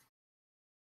about it.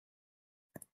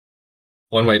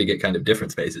 One way to get kind of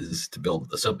different spaces is to build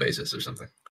the subbasis or something,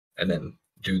 and then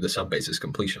do the subbasis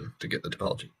completion to get the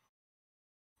topology.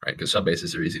 Right? Because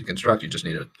subbases are easy to construct. You just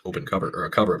need an open cover or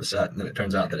a cover of a set, and then it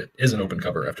turns out that it is an open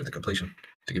cover after the completion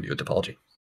to give you a topology.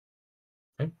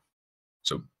 Okay.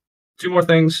 So 2 more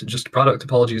things, just product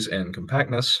topologies and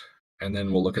compactness, and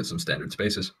then we'll look at some standard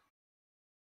spaces.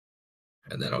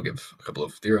 And then I'll give a couple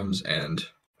of theorems and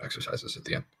exercises at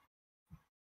the end.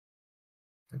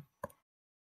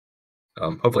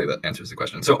 Hopefully that answers the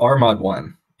question. So R mod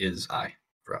 1 is I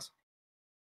for us.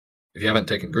 If you haven't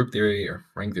taken group theory or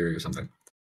ring theory or something,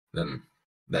 then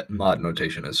that mod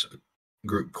notation is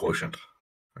group quotient.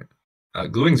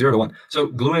 Right? Gluing 0 to 1. So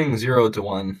gluing 0 to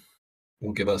 1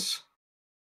 will give us,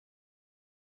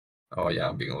 oh yeah,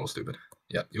 I'm being a little stupid.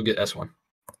 Yeah, you'll get S1.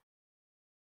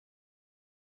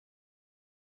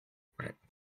 Right.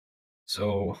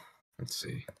 So let's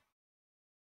see.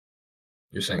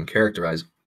 You're saying characterize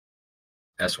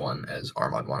S1 as R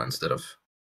mod 1 instead of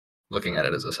looking at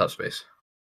it as a subspace.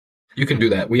 You can do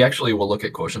that. We actually will look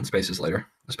at quotient spaces later,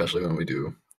 especially when we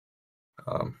do,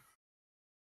 I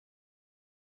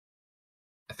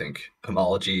think,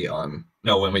 homology on,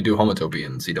 no, when we do homotopy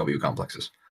in CW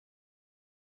complexes.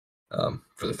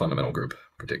 For the fundamental group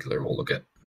in particular, we'll look at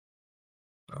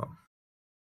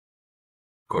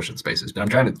quotient spaces, but I'm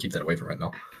trying to keep that away from right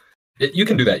now. You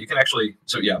can do that. You can actually,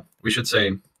 so yeah, we should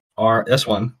say R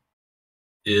S1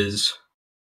 is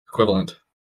equivalent,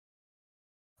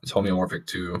 is homeomorphic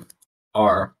to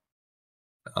R,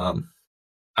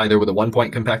 either with a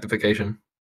 1-point compactification,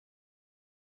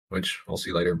 which we'll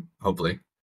see later, hopefully,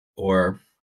 or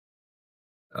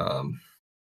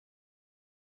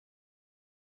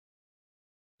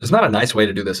there's not a nice way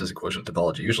to do this as a quotient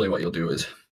topology. Usually what you'll do is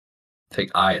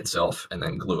take I itself and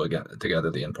then glue again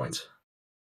together the endpoints.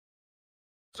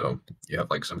 So you have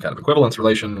like some kind of equivalence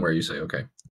relation where you say, okay,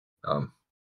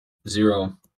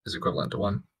 0 is equivalent to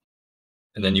 1.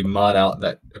 And then you mod out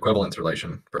that equivalence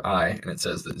relation for I, and it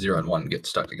says that 0 and 1 get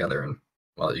stuck together, and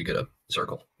well, you get a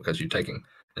circle because you're taking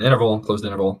an interval, closed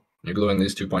interval, and you're gluing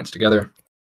these 2 points together,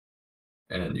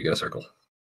 and you get a circle,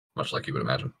 much like you would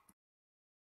imagine.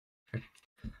 Okay.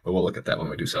 But we'll look at that when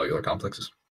we do cellular complexes.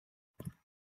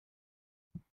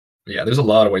 But yeah, there's a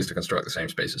lot of ways to construct the same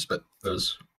spaces, but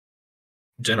those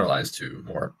generalize to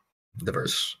more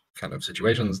diverse kind of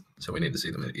situations, so we need to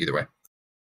see them either way.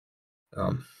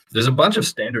 There's a bunch of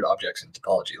standard objects in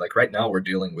topology. Like right now, we're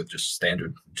dealing with just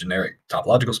standard generic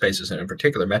topological spaces, and in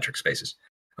particular metric spaces.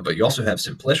 But you also have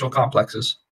simplicial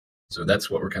complexes. So that's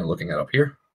what we're kind of looking at up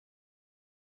here.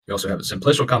 You also have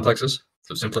simplicial complexes.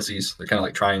 So simplices, they're kind of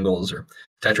like triangles or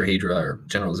tetrahedra or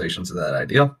generalizations of that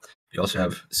idea. You also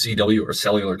have CW or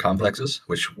cellular complexes,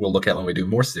 which we'll look at when we do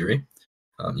Morse theory.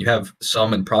 You have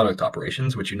sum and product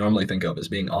operations, which you normally think of as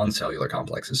being on cellular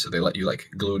complexes. So they let you like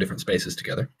glue different spaces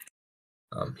together.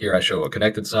 Here I show a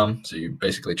connected sum. So you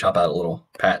basically chop out a little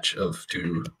patch of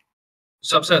 2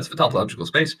 subsets of a topological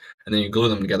space, and then you glue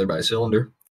them together by a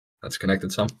cylinder. That's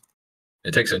connected sum.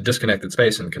 It takes a disconnected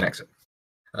space and connects it.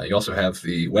 You also have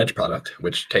the wedge product,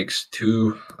 which takes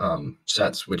 2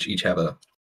 sets, which each have a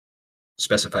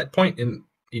specified point in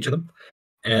each of them,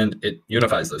 and it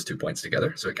unifies those 2 points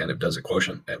together. So it kind of does a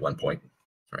quotient at 1 point,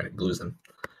 right? It glues them.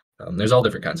 There's all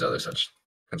different kinds of other such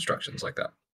constructions like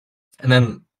that. And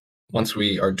then once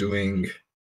we are doing,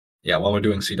 while we're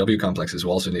doing CW complexes,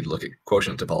 we'll also need to look at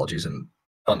quotient topologies and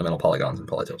fundamental polygons and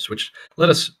polytopes, which let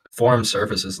us form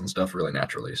surfaces and stuff really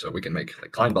naturally. So we can make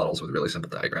like Klein bottles with really simple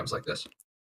diagrams like this.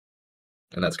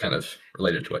 And that's kind of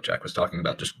related to what Jack was talking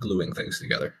about, just gluing things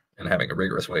together and having a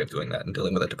rigorous way of doing that and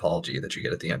dealing with a topology that you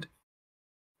get at the end.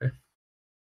 Okay.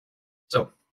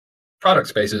 So product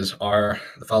spaces are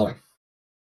the following.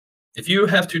 If you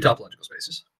have 2 topological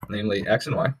spaces, namely X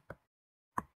and Y,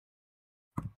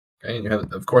 okay, and you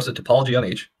have, of course, a topology on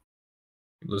each,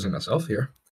 I'm losing myself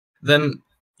here, then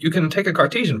you can take a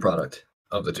Cartesian product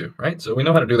of the 2, right? So we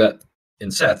know how to do that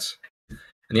in sets.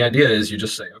 And the idea is you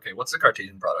just say, okay, what's the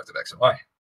Cartesian product of X and Y?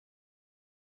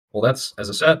 Well, that's, as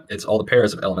a set, it's all the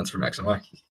pairs of elements from X and Y.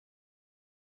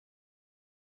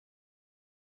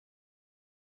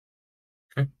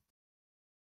 Okay.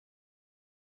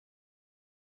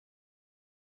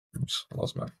 Oops, I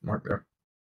lost my mark there.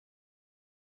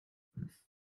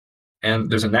 And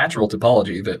there's a natural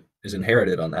topology that is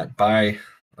inherited on that by,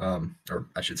 or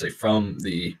I should say from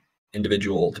the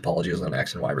individual topologies on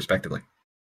X and Y respectively.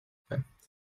 Okay.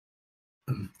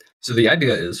 So the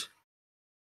idea is,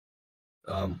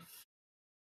 let's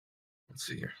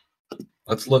see here.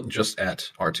 Let's look just at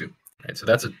R2. Right, so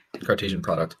that's a Cartesian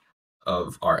product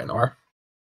of R and R.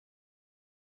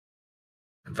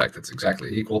 In fact, it's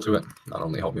exactly equal to it, not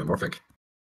only homeomorphic.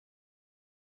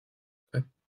 Okay.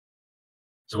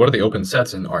 So what are the open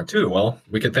sets in R2? Well,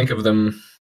 we could think of them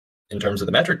in terms of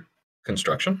the metric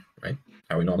construction, right?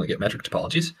 How we normally get metric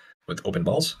topologies with open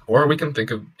balls, or we can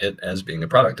think of it as being a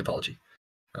product topology,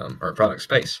 or a product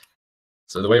space.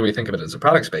 So the way we think of it as a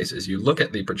product space is you look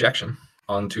at the projection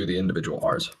onto the individual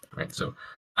R's, right? So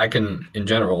I can, in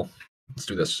general, let's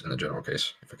do this in the general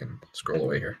case, if I can scroll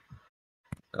away here.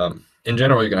 In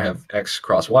general, you're going to have X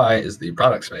cross Y is the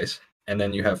product space, and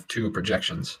then you have two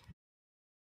projections,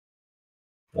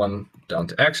 one down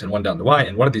to X and one down to Y,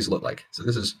 and what do these look like? So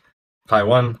this is pi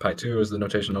 1, pi 2 is the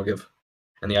notation I'll give.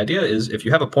 And the idea is if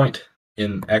you have a point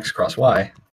in X cross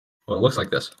Y, well, it looks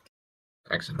like this,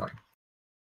 X and Y.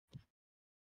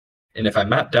 And if I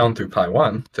map down through pi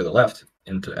 1 to the left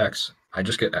into X, I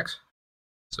just get X.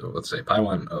 So let's say pi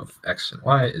 1 of X and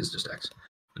Y is just X.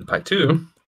 And pi 2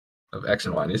 of X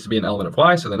and Y needs to be an element of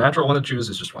Y, so the natural one to choose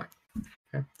is just Y.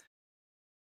 Okay.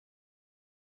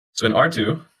 So in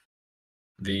R2,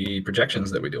 the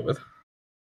projections that we deal with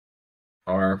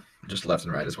are just left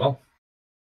and right as well.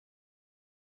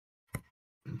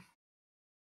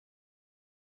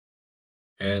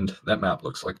 And that map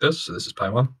looks like this. So this is pi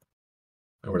 1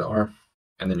 over to R.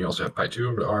 And then you also have pi 2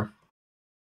 over to R.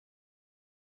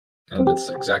 And it's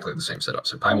exactly the same setup.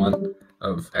 So pi 1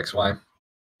 of xy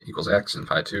equals x, and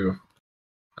pi 2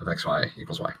 of xy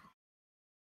equals y.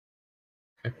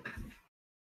 Okay.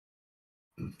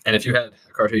 And if you had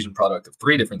a Cartesian product of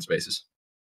 3 different spaces,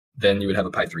 then you would have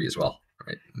a pi 3 as well.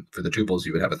 Right? For the tuples,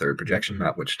 you would have a third projection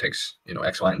map, which takes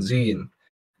x, y, and z and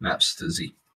maps to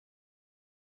z.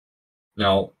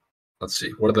 Now, let's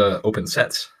see. What do the open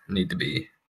sets need to be?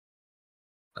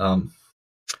 So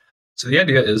the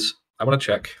idea is I want to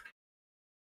check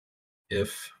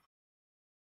if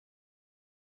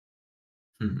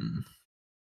let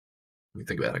me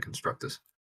think about how to construct this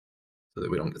so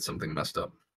that we don't get something messed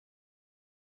up.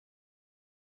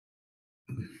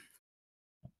 Because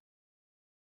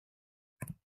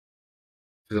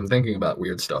I'm thinking about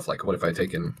weird stuff, like what if I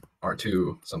take in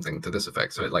R2 something to this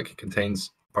effect? So it like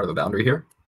contains part of the boundary here,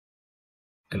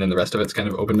 and then the rest of it's kind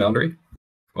of open boundary.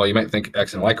 Well, you might think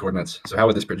x and y coordinates. So how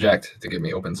would this project to give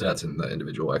me open sets in the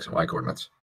individual x and y coordinates?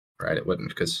 Right, it wouldn't,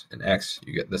 because in x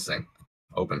you get this thing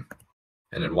open,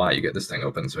 and in y you get this thing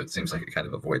open. So it seems like it kind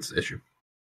of avoids the issue.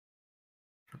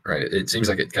 Right, it seems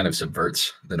like it kind of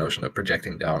subverts the notion of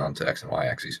projecting down onto x and y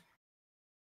axes.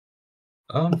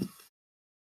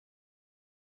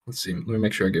 Let's see. Let me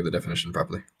make sure I gave the definition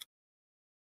properly.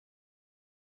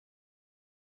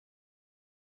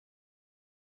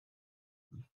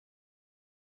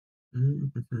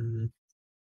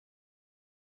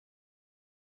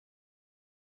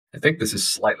 I think this is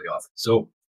slightly off. So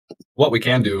what we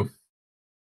can do.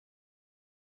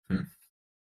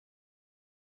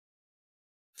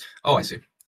 Oh, I see.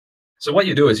 So what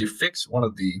you do is you fix one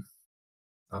of the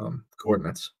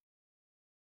coordinates.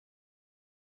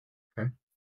 Okay.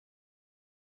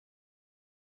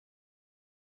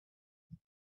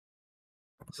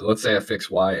 So let's say I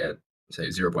fix y at, say,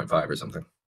 0.5 or something.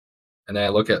 And then I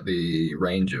look at the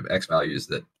range of x values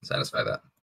that satisfy that.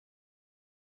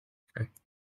 Okay.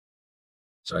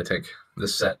 So I take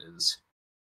this set is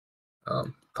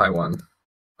pi 1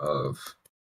 of,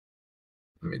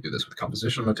 let me do this with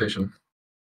compositional notation,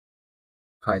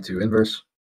 pi 2 inverse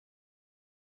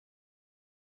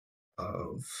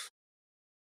of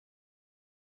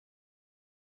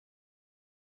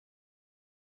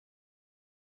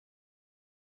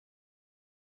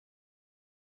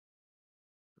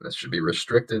this should be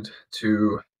restricted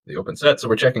to the open set. So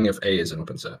we're checking if A is an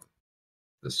open set.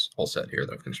 This whole set here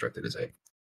that I've constructed is A.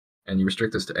 And you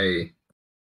restrict this to A,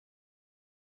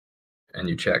 and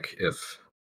you check if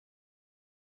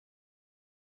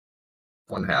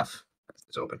 1/2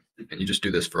 is open. And you just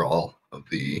do this for all of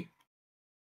the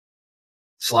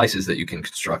slices that you can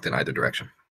construct in either direction.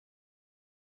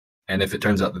 And if it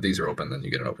turns out that these are open, then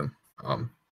you get an open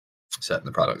set in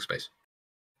the product space.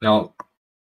 Now,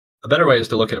 a better way is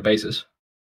to look at a basis,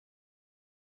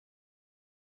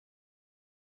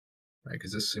 right?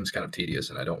 Because this seems kind of tedious,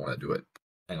 and I don't want to do it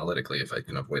analytically if I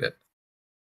can avoid it.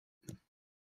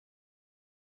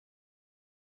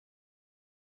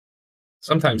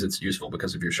 Sometimes it's useful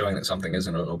because if you're showing that something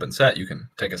isn't an open set, you can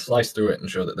take a slice through it and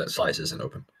show that that slice isn't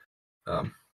open.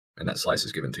 And that slice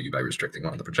is given to you by restricting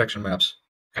one of the projection maps.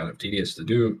 Kind of tedious to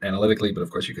do analytically, but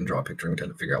of course you can draw a picture and kind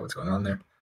of figure out what's going on there.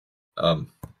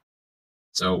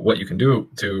 So what you can do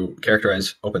to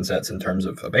characterize open sets in terms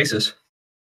of a basis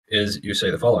is you say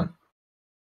the following.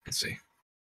 Let's see.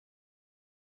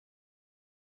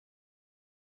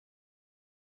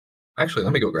 Actually,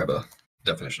 let me go grab a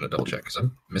definition to double check because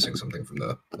I'm missing something from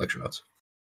the lecture notes.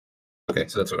 Okay,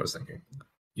 so that's what I was thinking.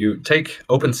 You take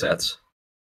open sets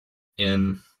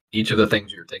in each of the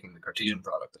things you're taking the Cartesian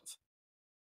product of.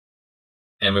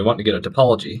 And we want to get a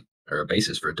topology or a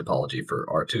basis for a topology for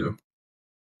R2,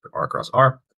 for R cross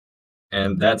R.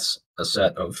 And that's a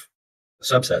set of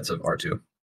subsets of R2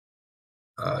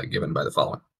 given by the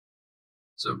following.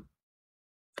 So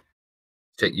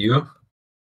take U.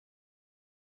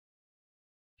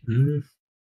 We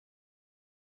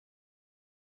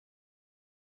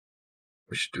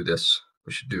should do this.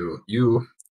 We should do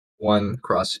U1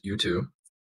 cross U2,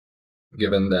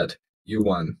 given that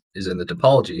U1 is in the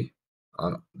topology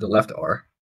on the left R,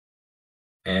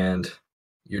 and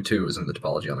U2 is in the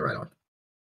topology on the right R.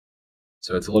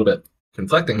 So it's a little bit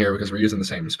conflicting here because we're using the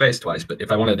same space twice, but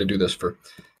if I wanted to do this for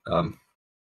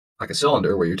like a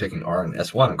cylinder where you're taking R and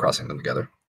S1 and crossing them together,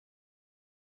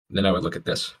 then I would look at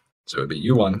this. So it would be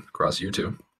U1 cross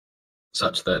U2,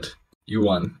 such that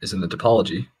U1 is in the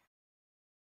topology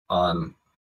on,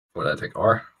 what did I take,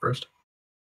 R first?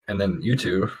 And then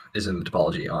U2 is in the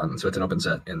topology on, so it's an open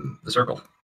set in the circle.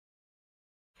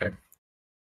 Okay.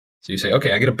 So you say,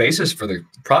 okay, I get a basis for the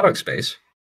product space,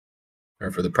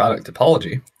 or for the product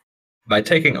topology, by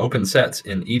taking open sets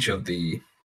in each of the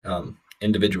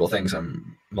individual things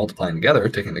I'm multiplying together,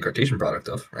 taking the Cartesian product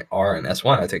of, right, R and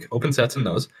S1, I take open sets in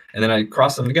those, and then I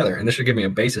cross them together, and this should give me a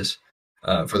basis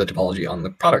for the topology on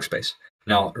the product space.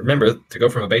 Now, remember, to go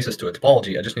from a basis to a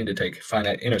topology, I just need to take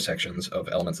finite intersections of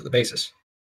elements of the basis.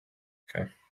 Okay.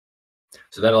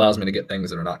 So that allows me to get things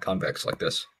that are not convex like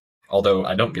this. Although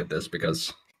I don't get this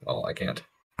because, well, I can't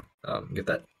get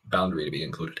that boundary to be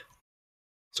included.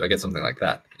 So I get something like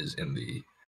that is in the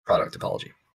product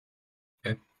topology.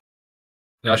 Okay.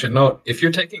 Now I should note, if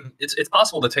you're taking, it's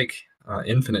possible to take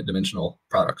infinite dimensional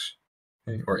products,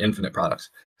 okay, or infinite products.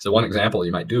 So one example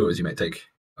you might do is you might take,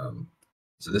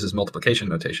 so this is multiplication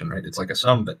notation, right? It's like a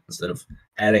sum, but instead of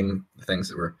adding the things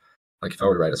that were, like if I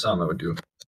were to write a sum, I would do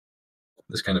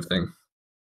this kind of thing.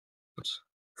 Oops,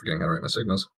 forgetting how to write my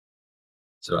sigmas.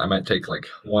 So I might take like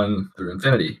 1 through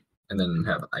infinity and then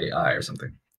have AI or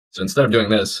something. So instead of doing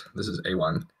this, this is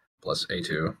A1 plus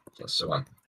A2 plus so on.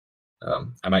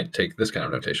 I might take this kind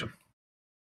of notation.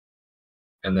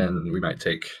 And then we might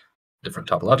take different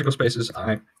topological spaces,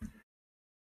 I.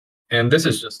 And this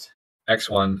is just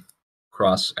x1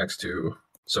 cross x2,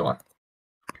 so on.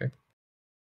 Okay.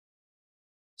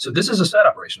 So this is a set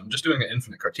operation. I'm just doing an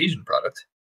infinite Cartesian product.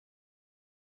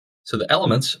 So the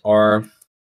elements are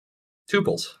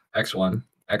tuples, x1,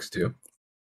 x2,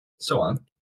 so on,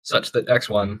 such that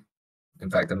x1, in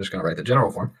fact, I'm just going to write the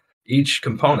general form. Each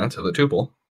component of the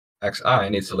tuple, xi,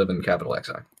 needs to live in capital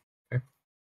Xi. Okay?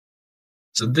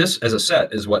 So this, as a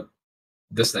set, is what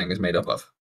this thing is made up of.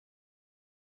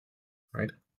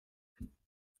 Right?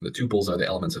 The tuples are the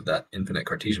elements of that infinite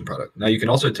Cartesian product. Now you can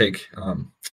also take, I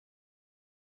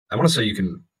want to say you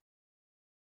can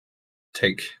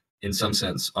take, in some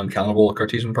sense, uncountable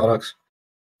Cartesian products,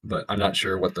 but I'm not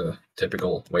sure what the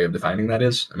typical way of defining that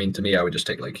is. I mean, to me, I would just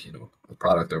take like, a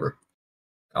product over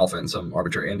alpha in some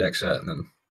arbitrary index set, and then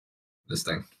this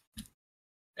thing.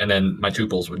 And then my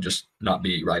tuples would just not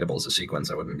be writable as a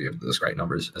sequence. I wouldn't be able to ascribe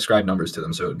numbers to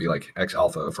them. So it would be like x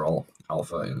alpha for all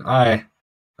alpha in I,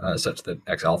 such that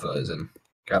x alpha is in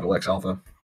capital X alpha.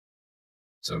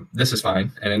 So this is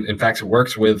fine. And in fact, it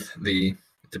works with the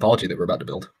topology that we're about to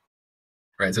build.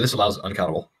 Right. So this allows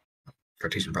uncountable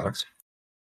Cartesian products.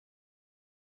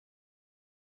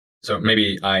 So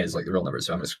maybe I is like the real number.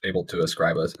 So I'm able to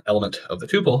ascribe an element of the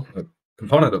tuple, a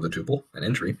component of the tuple, an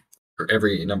entry, for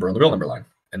every number on the real number line.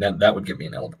 And then that would give me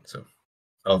an element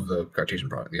of the Cartesian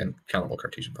product, the uncountable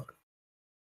Cartesian product.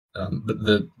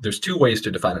 But there's two ways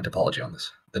to define a topology on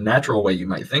this. The natural way you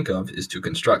might think of is to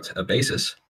construct a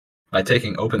basis by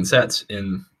taking open sets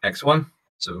in x1.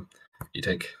 So you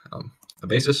take a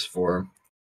basis for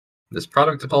this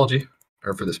product topology,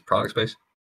 or for this product space.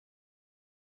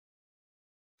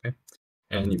 Okay.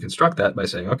 And you construct that by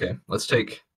saying, okay, let's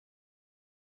take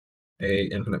a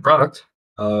infinite product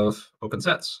of open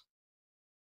sets.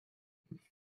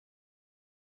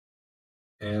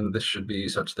 And this should be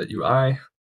such that ui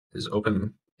is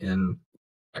open in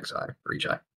xi for each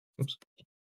I. Oops.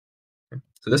 Okay.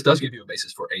 So this does give you a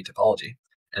basis for a topology,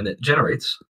 and it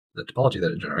generates the topology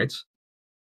that it generates,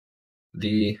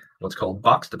 the what's called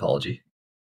box topology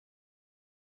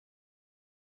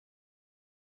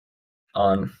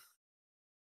on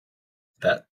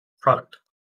that product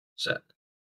set.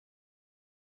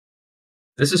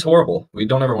 This is horrible. We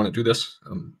don't ever want to do this.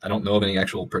 I don't know of any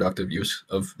actual productive use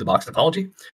of the box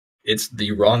topology. It's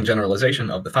the wrong generalization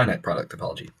of the finite product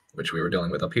topology, which we were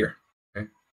dealing with up here. Okay?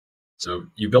 So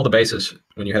you build a basis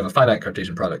when you have a finite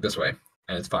Cartesian product this way,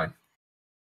 and it's fine.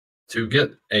 To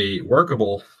get a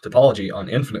workable topology on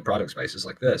infinite product spaces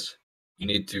like this, you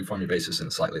need to form your basis in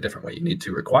a slightly different way. You need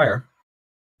to require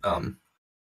the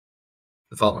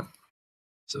following.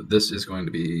 So this is going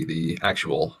to be the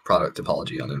actual product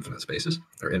topology on infinite spaces,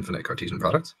 or infinite Cartesian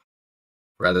products,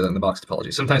 rather than the box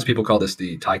topology. Sometimes people call this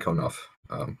the Tychonoff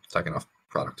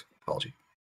product topology.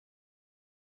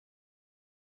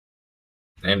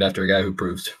 Named after a guy who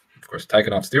proved, of course,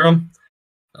 Tychonoff's theorem.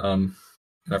 And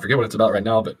I forget what it's about right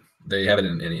now, but they have it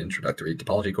in any introductory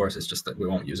topology course. It's just that we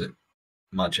won't use it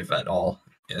much, if at all,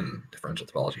 in differential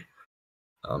topology.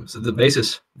 So the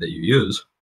basis that you use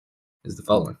is the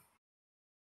following.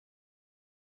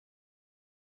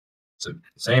 So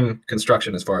same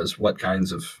construction as far as what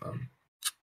kinds of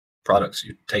products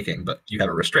you're taking, but you have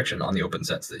a restriction on the open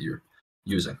sets that you're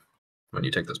using when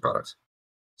you take those products.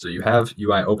 So you have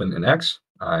UI open in X,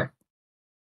 I,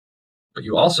 but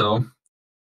you also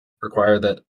require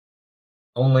that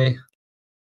only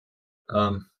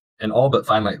and all but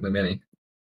finitely many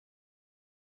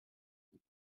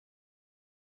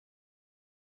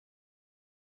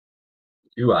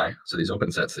UI, so these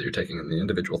open sets that you're taking in the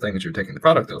individual things you're taking the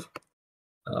product of,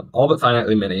 all but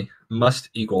finitely many must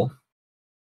equal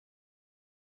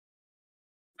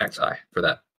xi for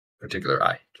that particular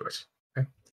I choice. Okay.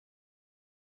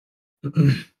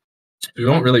 We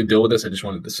won't really deal with this. I just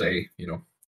wanted to say,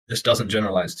 this doesn't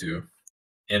generalize to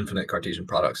infinite Cartesian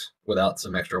products without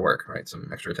some extra work, right? Some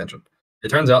extra attention. It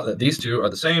turns out that these two are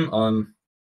the same on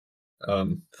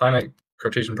finite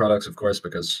Cartesian products, of course,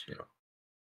 because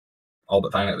all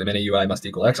but finitely many UI must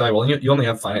equal xi. Well, you only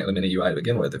have finitely many UI to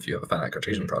begin with if you have a finite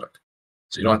Cartesian product,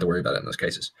 so you don't have to worry about it in those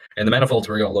cases. And the manifolds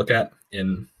we're going to look at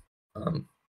in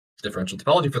differential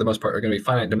topology, for the most part, are going to be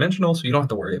finite dimensional, so you don't have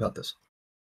to worry about this.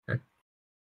 Okay?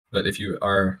 But if you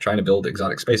are trying to build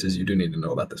exotic spaces, you do need to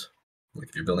know about this. Like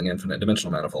if you're building infinite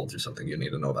dimensional manifolds or something, you need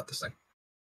to know about this thing.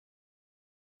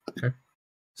 Okay,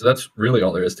 so that's really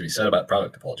all there is to be said about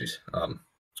product topologies.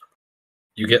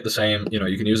 You get the same,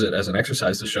 you can use it as an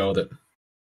exercise to show that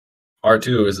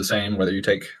R2 is the same whether you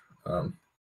take the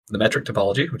metric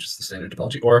topology, which is the standard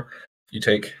topology, or you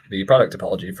take the product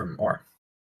topology from R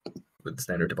with the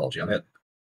standard topology on it.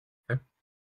 Okay.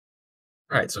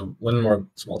 All right, so one more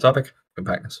small topic,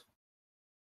 compactness.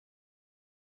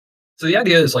 So the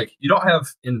idea is you don't have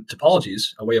in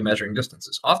topologies a way of measuring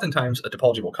distances. Oftentimes a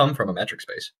topology will come from a metric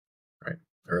space, right,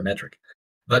 or a metric,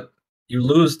 but you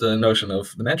lose the notion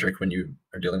of the metric when you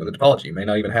are dealing with a topology. You may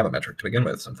not even have a metric to begin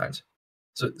with sometimes.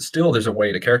 So still there's a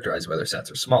way to characterize whether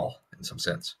sets are small in some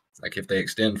sense, like if they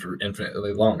extend for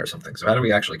infinitely long or something. So how do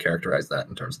we actually characterize that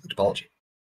in terms of the topology?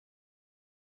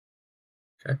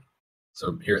 Okay,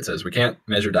 so here it says we can't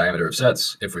measure diameter of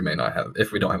sets if we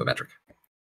don't have a metric.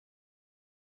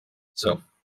 So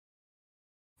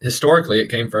historically, it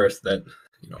came first that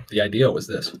the idea was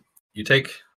this: you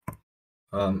take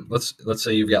let's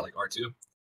say you've got R2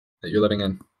 that you're living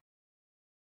in,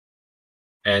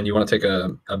 and you want to take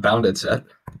a bounded set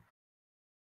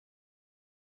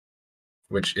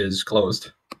which is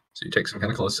closed. So you take some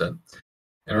kind of closed set.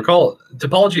 And recall,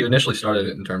 topology initially started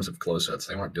in terms of closed sets.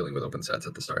 They weren't dealing with open sets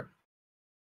at the start.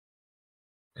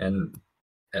 And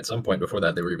at some point before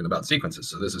that, they were even about sequences.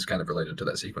 So this is kind of related to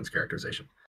that sequence characterization.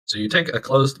 So you take a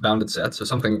closed bounded set, so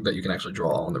something that you can actually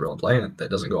draw on the real plane that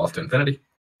doesn't go off to infinity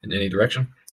in any direction.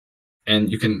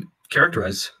 And you can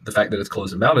characterize the fact that it's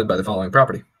closed and bounded by the following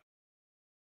property.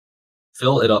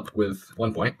 Fill it up with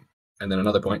one point, and then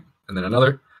another point, and then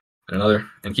another, and another,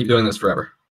 and keep doing this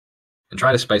forever. And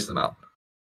try to space them out.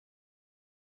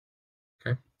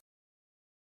 Okay.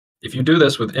 If you do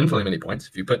this with infinitely many points,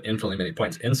 if you put infinitely many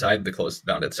points inside the closed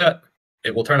bounded set,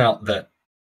 it will turn out that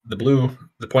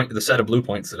the set of blue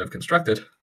points that I've constructed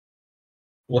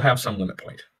will have some limit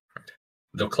point. Right?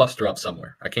 They'll cluster up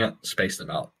somewhere. I can't space them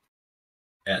out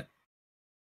at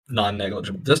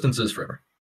non-negligible distances forever.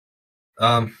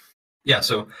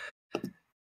 So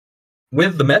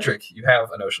with the metric, you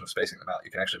have a notion of spacing them out.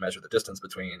 You can actually measure the distance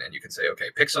between, and you can say, okay,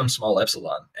 pick some small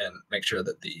epsilon and make sure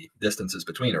that the distances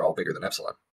between are all bigger than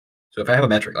epsilon. So if I have a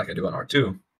metric like I do on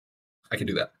R2, I can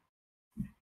do that.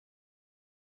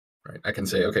 Right? I can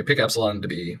say, okay, pick epsilon to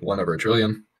be 1 over a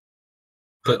trillion,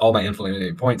 put all my infinitely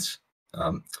many points,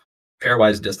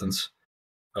 pairwise distance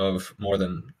of more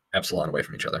than epsilon away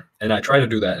from each other. And I try to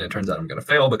do that, and it turns out I'm going to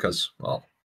fail because, well,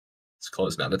 it's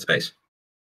closed bounded space.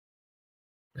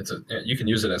 You can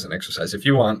use it as an exercise if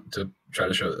you want to try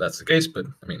to show that that's the case, but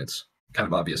I mean, it's kind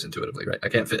of obvious intuitively, right? I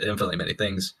can't fit infinitely many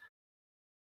things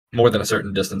more than a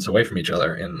certain distance away from each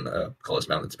other in a closed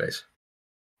bounded space,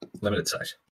 limited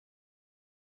size.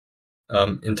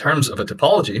 In terms of a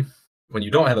topology, when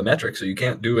you don't have a metric, so you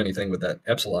can't do anything with that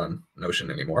epsilon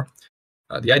notion anymore,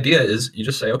 the idea is you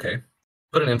just say, okay,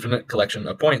 put an infinite collection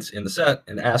of points in the set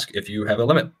and ask if you have a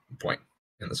limit point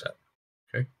in the set.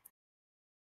 Okay.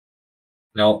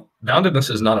 Now, boundedness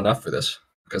is not enough for this,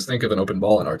 because think of an open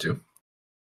ball in R2.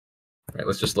 All right,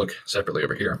 let's just look separately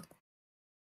over here.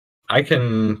 I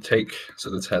can take, so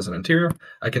this has an interior,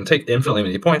 I can take infinitely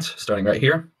many points starting right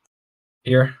here,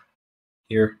 here,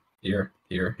 here, here,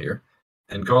 here, here,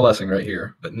 and coalescing right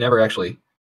here, but never actually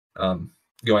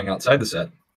going outside the set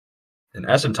and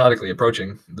asymptotically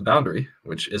approaching the boundary,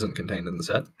 which isn't contained in the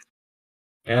set.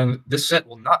 And this set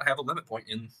will not have a limit point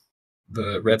in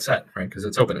the red set, right? Because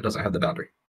it's open, it doesn't have the boundary.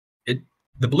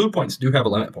 The blue points do have a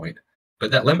limit point,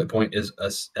 but that limit point is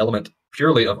an element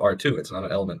purely of R2. It's not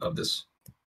an element of this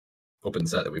open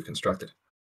set that we've constructed.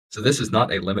 So this is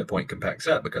not a limit point compact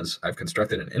set because I've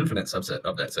constructed an infinite subset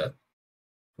of that set,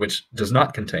 which does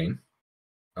not contain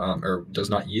or does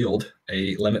not yield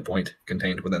a limit point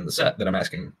contained within the set that I'm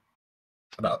asking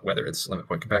about whether it's limit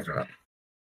point compact or not.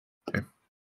 Okay.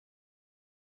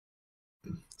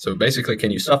 So basically,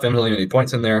 can you stuff infinitely many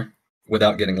points in there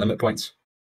without getting limit points?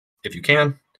 If you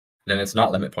can, then it's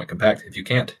not limit point compact. If you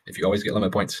can't, if you always get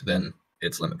limit points, then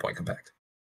it's limit point compact.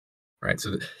 Right.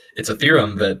 So it's a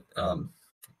theorem that,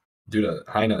 due to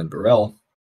Heine and Borel,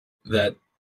 that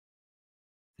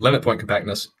limit point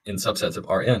compactness in subsets of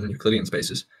Rn, Euclidean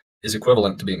spaces, is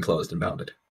equivalent to being closed and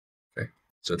bounded. Okay.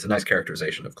 So it's a nice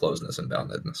characterization of closedness and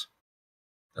boundedness.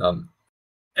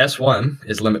 S1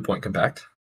 is limit point compact.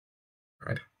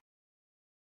 Right.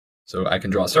 So I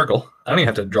can draw a circle. I don't even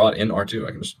have to draw it in R2.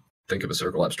 I can just think of a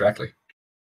circle abstractly.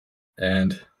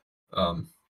 And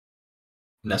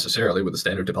necessarily with the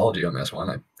standard topology on S1,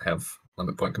 I have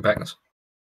limit point compactness.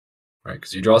 Right?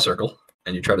 Because you draw a circle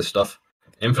and you try to stuff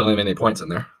infinitely many points in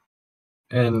there,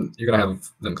 and you're going to have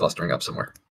them clustering up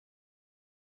somewhere.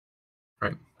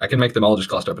 Right? I can make them all just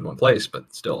cluster up in one place,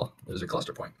 but still there's a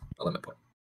cluster point, a limit point.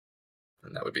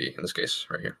 And that would be, in this case,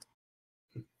 right here.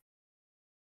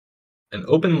 An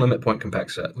open limit point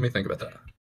compact set. Let me think about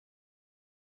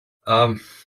that.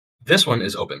 This one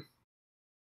is open.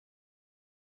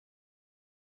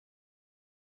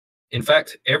 In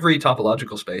fact, every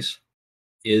topological space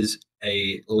is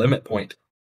a limit point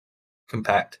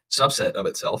compact subset of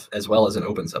itself, as well as an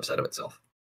open subset of itself.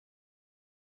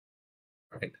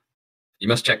 Right? You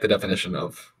must check the definition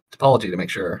of topology to make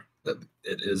sure that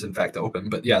it is in fact open.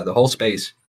 But yeah, the whole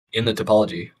space in the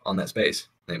topology on that space,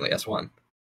 namely S1,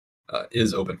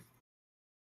 is open.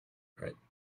 Right?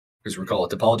 Because recall, a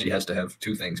topology has to have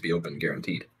two things be open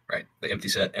guaranteed, right? The empty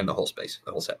set and the whole space,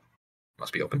 the whole set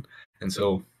must be open. And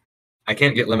so I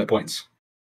can't get limit points.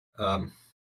 Let's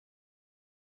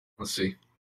see.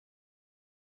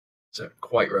 Is that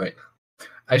quite right?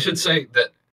 I should say that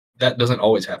that doesn't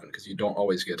always happen because you don't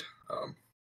always get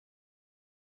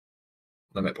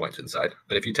limit points inside.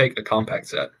 But if you take a compact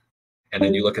set and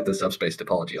then you look at the subspace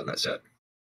topology on that set,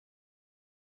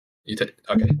 you take,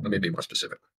 okay, let me be more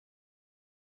specific.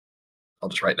 I'll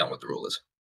just write down what the rule is.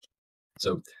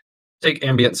 So take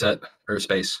ambient set or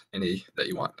space, any that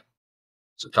you want.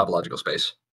 So topological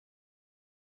space.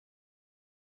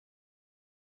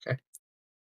 Okay.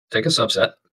 Take a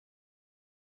subset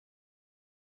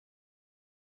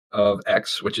of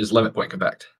X, which is limit point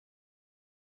compact.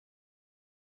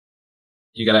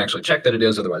 You got to actually check that it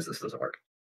is, otherwise this doesn't work.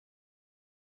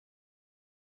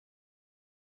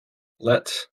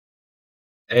 Let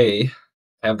A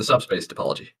have the subspace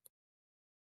topology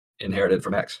inherited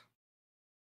from X.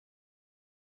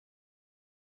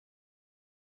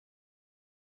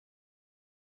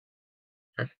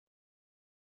 Okay.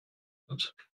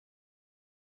 Oops.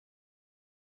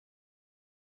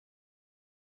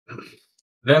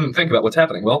 Then think about what's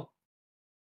happening. Well,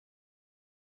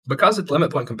 because it's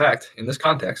limit point compact in this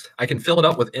context, I can fill it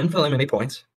up with infinitely many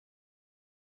points.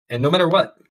 And no matter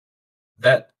what,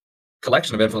 that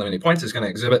collection of infinitely many points is going to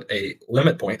exhibit a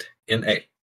limit point in A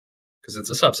because it's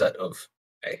a subset of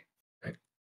A. Right?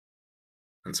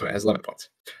 And so it has limit points.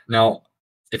 Now,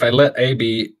 if I let A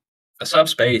be a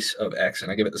subspace of X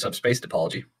and I give it the subspace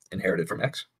topology inherited from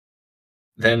X,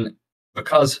 then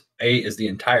because A is the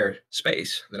entire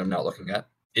space that I'm now looking at,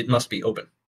 it must be open.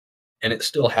 And it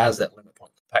still has that limit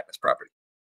point compactness property.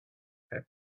 Okay.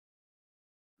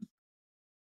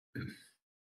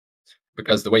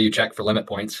 Because the way you check for limit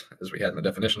points, as we had in the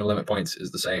definition of limit points,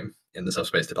 is the same in the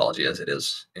subspace topology as it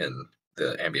is in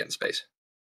the ambient space.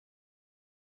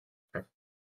 Okay.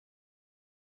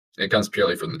 It comes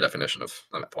purely from the definition of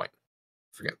limit point.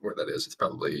 Forget where that is. It's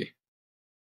probably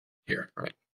here,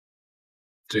 right?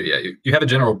 So yeah, you have a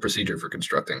general procedure for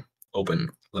constructing open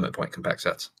limit point compact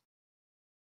sets.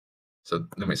 So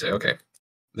then we say, okay,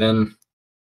 then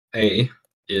A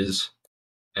is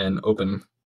an open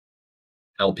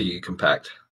LP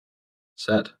compact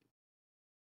set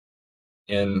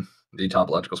in the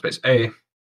topological space A,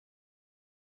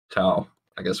 tau,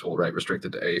 I guess we'll write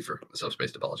restricted to A for the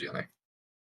subspace topology on A.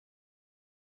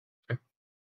 Okay.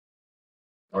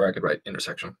 Or I could write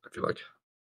intersection if you like.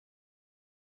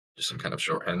 Just some kind of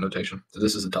shorthand notation. So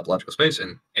this is a topological space,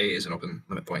 and A is an open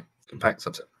limit point compact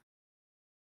subset.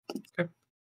 Okay.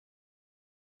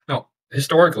 Now,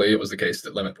 historically, it was the case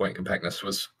that limit point compactness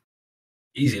was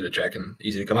easy to check and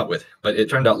easy to come up with, but it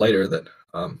turned out later that,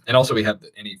 and also we have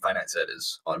that any finite set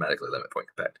is automatically limit point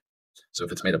compact. So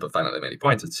if it's made up of finitely many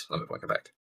points, it's limit point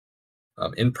compact.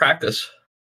 In practice,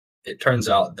 it turns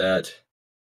out that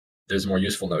there's a more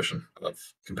useful notion of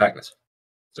compactness.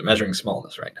 So measuring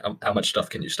smallness, right? How much stuff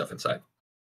can you stuff inside?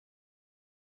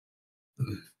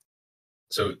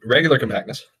 So regular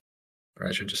compactness, or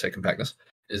I should just say compactness,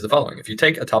 is the following. If you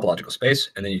take a topological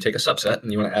space and then you take a subset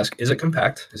and you want to ask, is it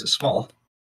compact? Is it small?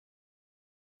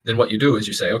 Then what you do is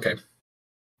you say, okay,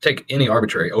 take any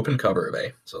arbitrary open cover of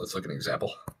A. So let's look at an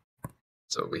example.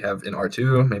 So we have in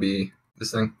R2, maybe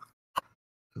this thing.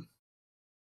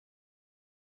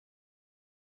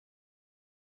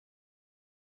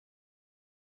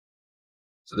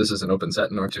 So this is an open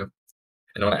set in R2.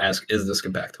 And I want to ask, is this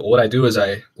compact? Well, what I do is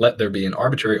I let there be an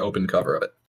arbitrary open cover of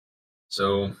it.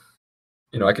 So,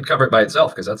 I could cover it by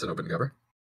itself because that's an open cover.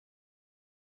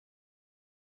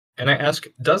 And I ask,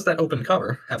 does that open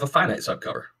cover have a finite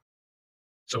subcover?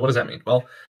 So what does that mean? Well,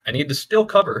 I need to still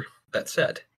cover that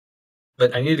set,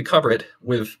 but I need to cover it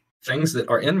with things that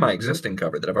are in my existing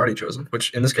cover that I've already chosen,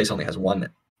 which in this case only has one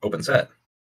open set.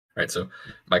 Right, so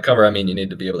by cover, I mean you need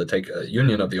to be able to take a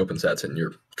union of the open sets in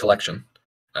your collection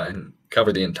and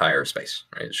cover the entire space.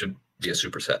 Right, it should be a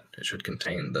superset. It should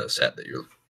contain the set that you're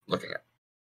looking at.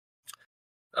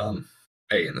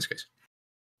 A in this case.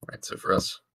 Right, so for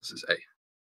us, this is A.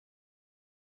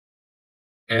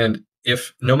 And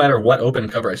if no matter what open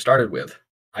cover I started with,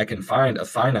 I can find a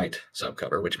finite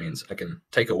subcover, which means I can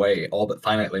take away all but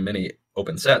finitely many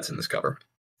open sets in this cover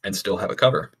and still have a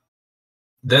cover,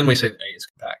 then we say that A is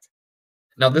compact.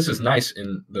 Now, this is nice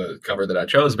in the cover that I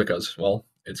chose because, well,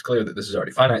 it's clear that this is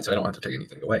already finite, so I don't have to take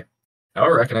anything away.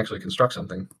 However, I can actually construct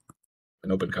something,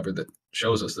 an open cover that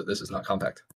shows us that this is not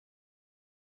compact.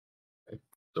 Okay.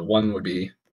 So one would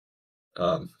be,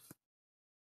 let's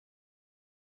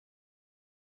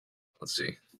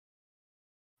see,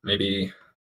 maybe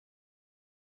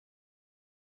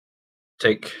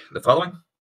take the following.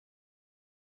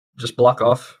 Just block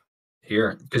off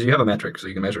here, because you have a metric, so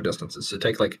you can measure distances. So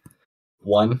take like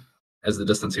 1 as the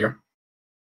distance here.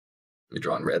 Let me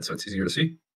draw in red so it's easier to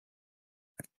see.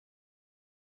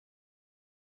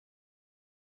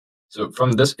 So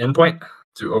from this endpoint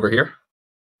to over here,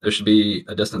 there should be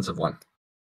a distance of 1.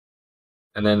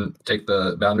 And then take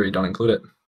the boundary, don't include it,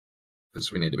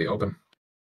 because we need to be open.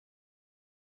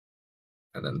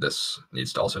 And then this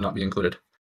needs to also not be included.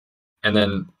 And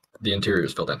then the interior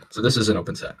is filled in. So this is an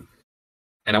open set.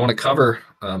 And I want to cover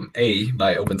A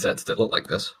by open sets that look like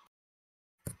this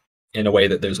in a way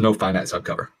that there's no finite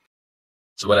subcover.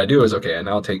 So what I do is, okay, I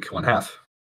now take 1/2.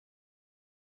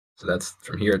 So that's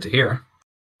from here to here.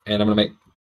 And I'm going to make,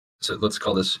 so let's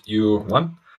call this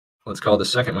U1. Let's call the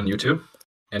second one U2.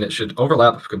 And it should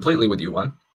overlap completely with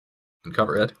U1 and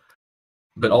cover it,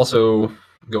 but also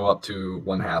go up to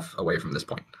 1/2 away from this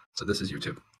point. So this is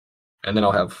U2. And then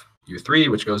I'll have U3,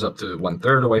 which goes up to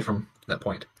 1/3 away from that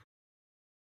point.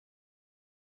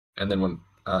 And then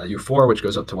U4, which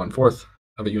goes up to 1/4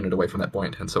 of a unit away from that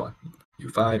point, and so on.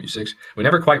 U5, U6. We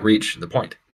never quite reach the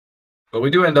point, but we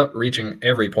do end up reaching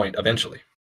every point eventually.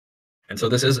 And so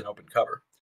this is an open cover.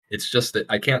 It's just that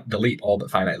I can't delete all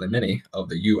but finitely many of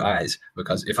the UIs,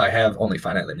 because if I have only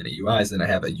finitely many UIs, then I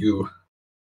have a U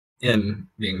in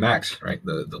being max, right?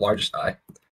 The largest I.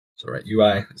 So right,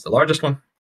 UI is the largest one.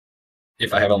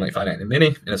 If I have only finitely many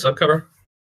in a subcover,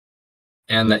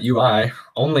 and that UI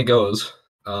only goes,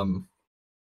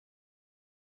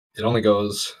 it only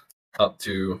goes up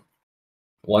to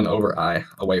 1/I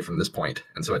away from this point,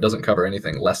 and so it doesn't cover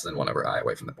anything less than 1/I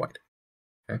away from the point.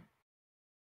 Okay.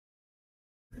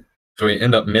 So we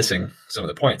end up missing some of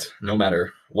the points, no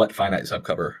matter what finite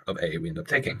subcover of A we end up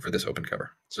taking for this open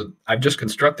cover. So I've just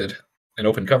constructed an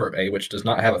open cover of A which does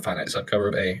not have a finite subcover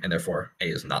of A, and therefore A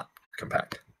is not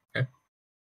compact. Okay.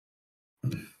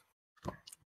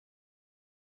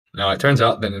 Now it turns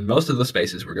out that in most of the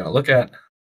spaces we're going to look at,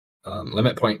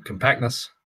 Limit point compactness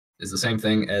is the same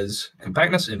thing as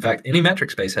compactness. In fact, any metric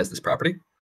space has this property.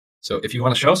 So if you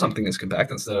want to show something is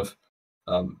compact, instead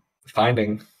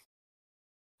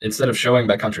of showing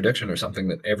by contradiction or something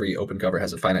that every open cover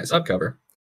has a finite subcover,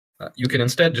 you can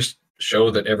instead just show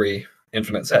that every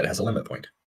infinite set has a limit point.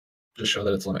 Just show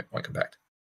that it's limit point compact.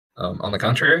 On the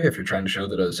contrary, if you're trying to show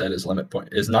that a set is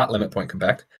not limit point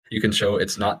compact, you can show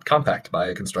it's not compact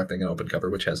by constructing an open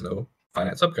cover which has no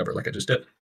finite subcover, like I just did.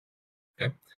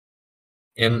 Okay.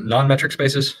 In non-metric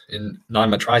spaces, in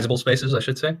non-metrizable spaces, I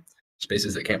should say,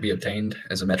 spaces that can't be obtained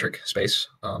as a metric space,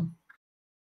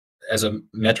 as a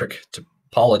metric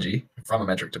topology, from a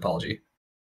metric topology,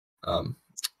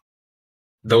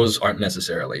 those aren't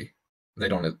necessarily, they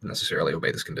don't necessarily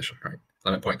obey this condition, right?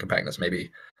 Limit point compactness may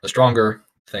be a stronger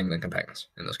thing than compactness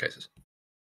in those cases.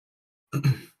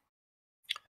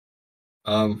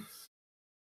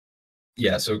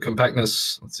 Yeah, so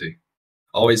compactness, let's see,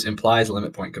 always implies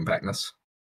limit point compactness.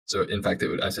 So in fact,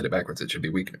 I said it backwards. It should be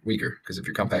weaker, because if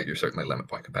you're compact, you're certainly limit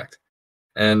point compact.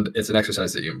 And it's an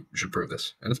exercise that you should prove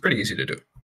this. And it's pretty easy to do.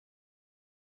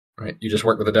 Right? You just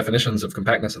work with the definitions of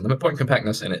compactness and limit point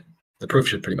compactness, and the proof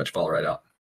should pretty much fall right out.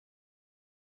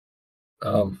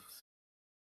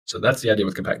 So that's the idea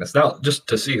with compactness. Now, just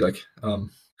to see, like,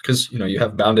 because you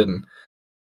have bounded and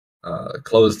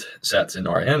closed sets in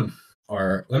Rn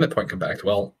are limit point compact.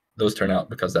 Well, those turn out,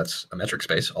 because that's a metric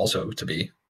space, also to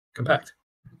be compact.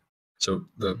 So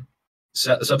the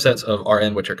subsets of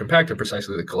Rn which are compact are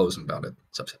precisely the closed and bounded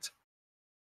subsets.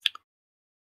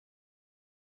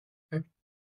 Okay.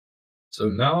 So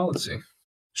now let's see.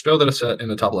 Show that a set in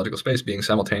a topological space being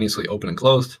simultaneously open and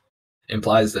closed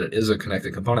implies that it is a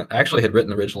connected component. I actually had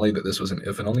written originally that this was an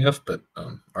if and only if, but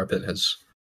RPit has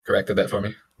corrected that for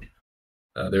me.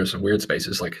 There are some weird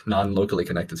spaces, like non-locally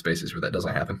connected spaces, where that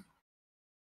doesn't happen.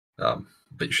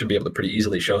 But you should be able to pretty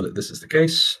easily show that this is the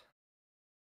case.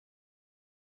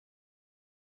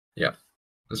 Yeah,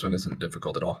 this one isn't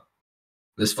difficult at all.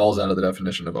 This falls out of the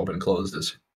definition of open and closed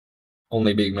as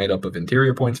only being made up of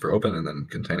interior points for open and then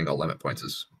containing all limit points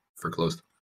is for closed.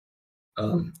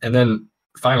 And then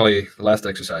finally, the last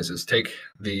exercise is take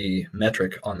the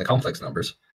metric on the complex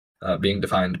numbers being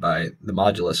defined by the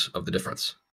modulus of the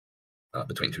difference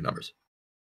between two numbers.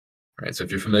 Right, so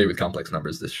if you're familiar with complex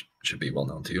numbers, this should be well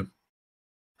known to you.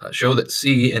 Show that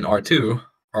C and R2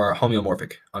 are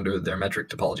homeomorphic under their metric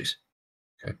topologies.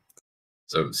 Okay,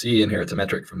 so C inherits a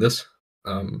metric from this,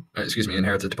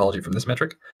 inherits a topology from this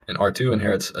metric, and R2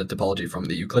 inherits a topology from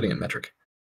the Euclidean metric.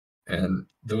 And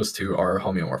those two are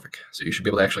homeomorphic. So you should be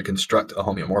able to actually construct a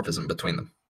homeomorphism between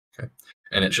them. Okay,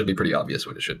 and it should be pretty obvious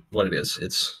what it is.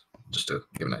 It's just to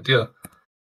give an idea.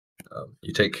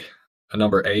 You take a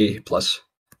number A plus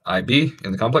IB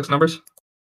in the complex numbers,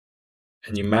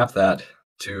 and you map that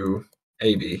to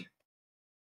AB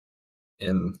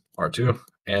in R2,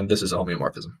 and this is a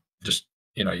homeomorphism. Just,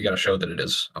 you got to show that it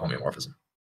is a homeomorphism.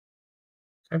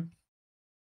 Okay.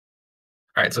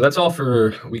 All right, so that's all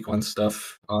for week 1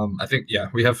 stuff. I think,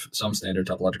 we have some standard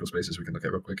topological spaces we can look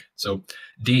at real quick. So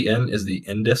Dn is the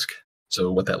n disk.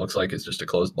 So what that looks like is just a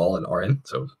closed ball in Rn.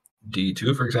 So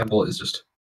D2, for example, is just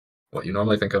what you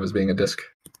normally think of as being a disk,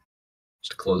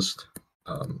 just a closed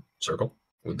circle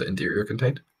with the interior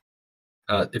contained.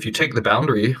 If you take the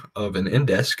boundary of an n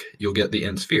disk, you'll get the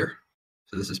n sphere.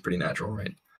 So this is pretty natural,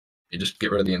 right? You just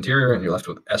get rid of the interior and you're left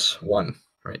with S1,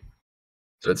 right?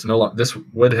 So it's no longer, this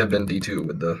would have been D2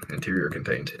 with the interior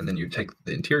contained, and then you take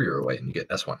the interior away and you get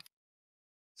S1.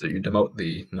 So you demote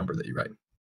the number that you write.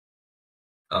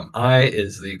 I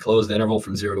is the closed interval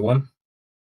from 0 to 1.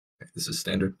 Okay, this is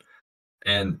standard.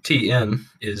 And Tn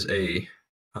is a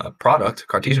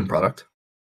Cartesian product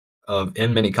of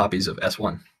n many copies of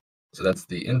S1. So that's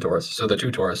the n torus. So the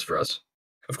 2 torus for us.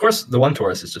 Of course, the 1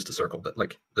 torus is just a circle, but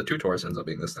like the 2 torus ends up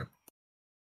being this thing,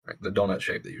 right? The donut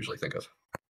shape that you usually think of.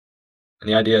 And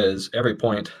the idea is every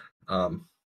point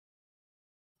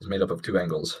is made up of 2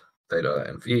 angles, theta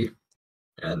and phi,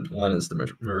 and one is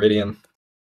the meridian,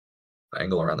 the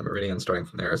angle around the meridian starting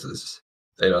from there. So this is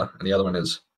theta, and the other one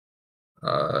is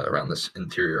around this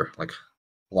interior, like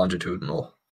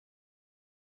longitudinal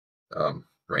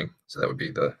ring. So that would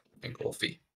be the angle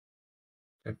phi.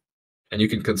 Okay. And you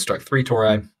can construct 3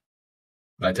 tori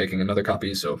by taking another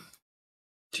copy. So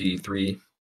T3,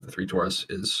 the 3 torus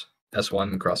is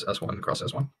S1 cross S1 cross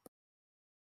S1.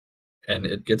 And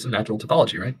it gets a natural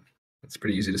topology, right? It's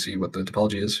pretty easy to see what the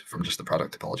topology is from just the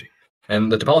product topology.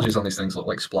 And the topologies on these things look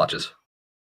like splotches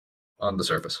on the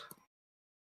surface.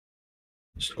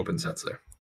 Just open sets there.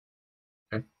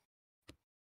 Okay.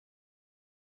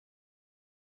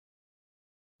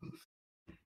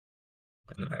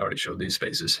 And I already showed these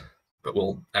spaces. but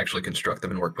we'll actually construct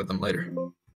them and work with them later.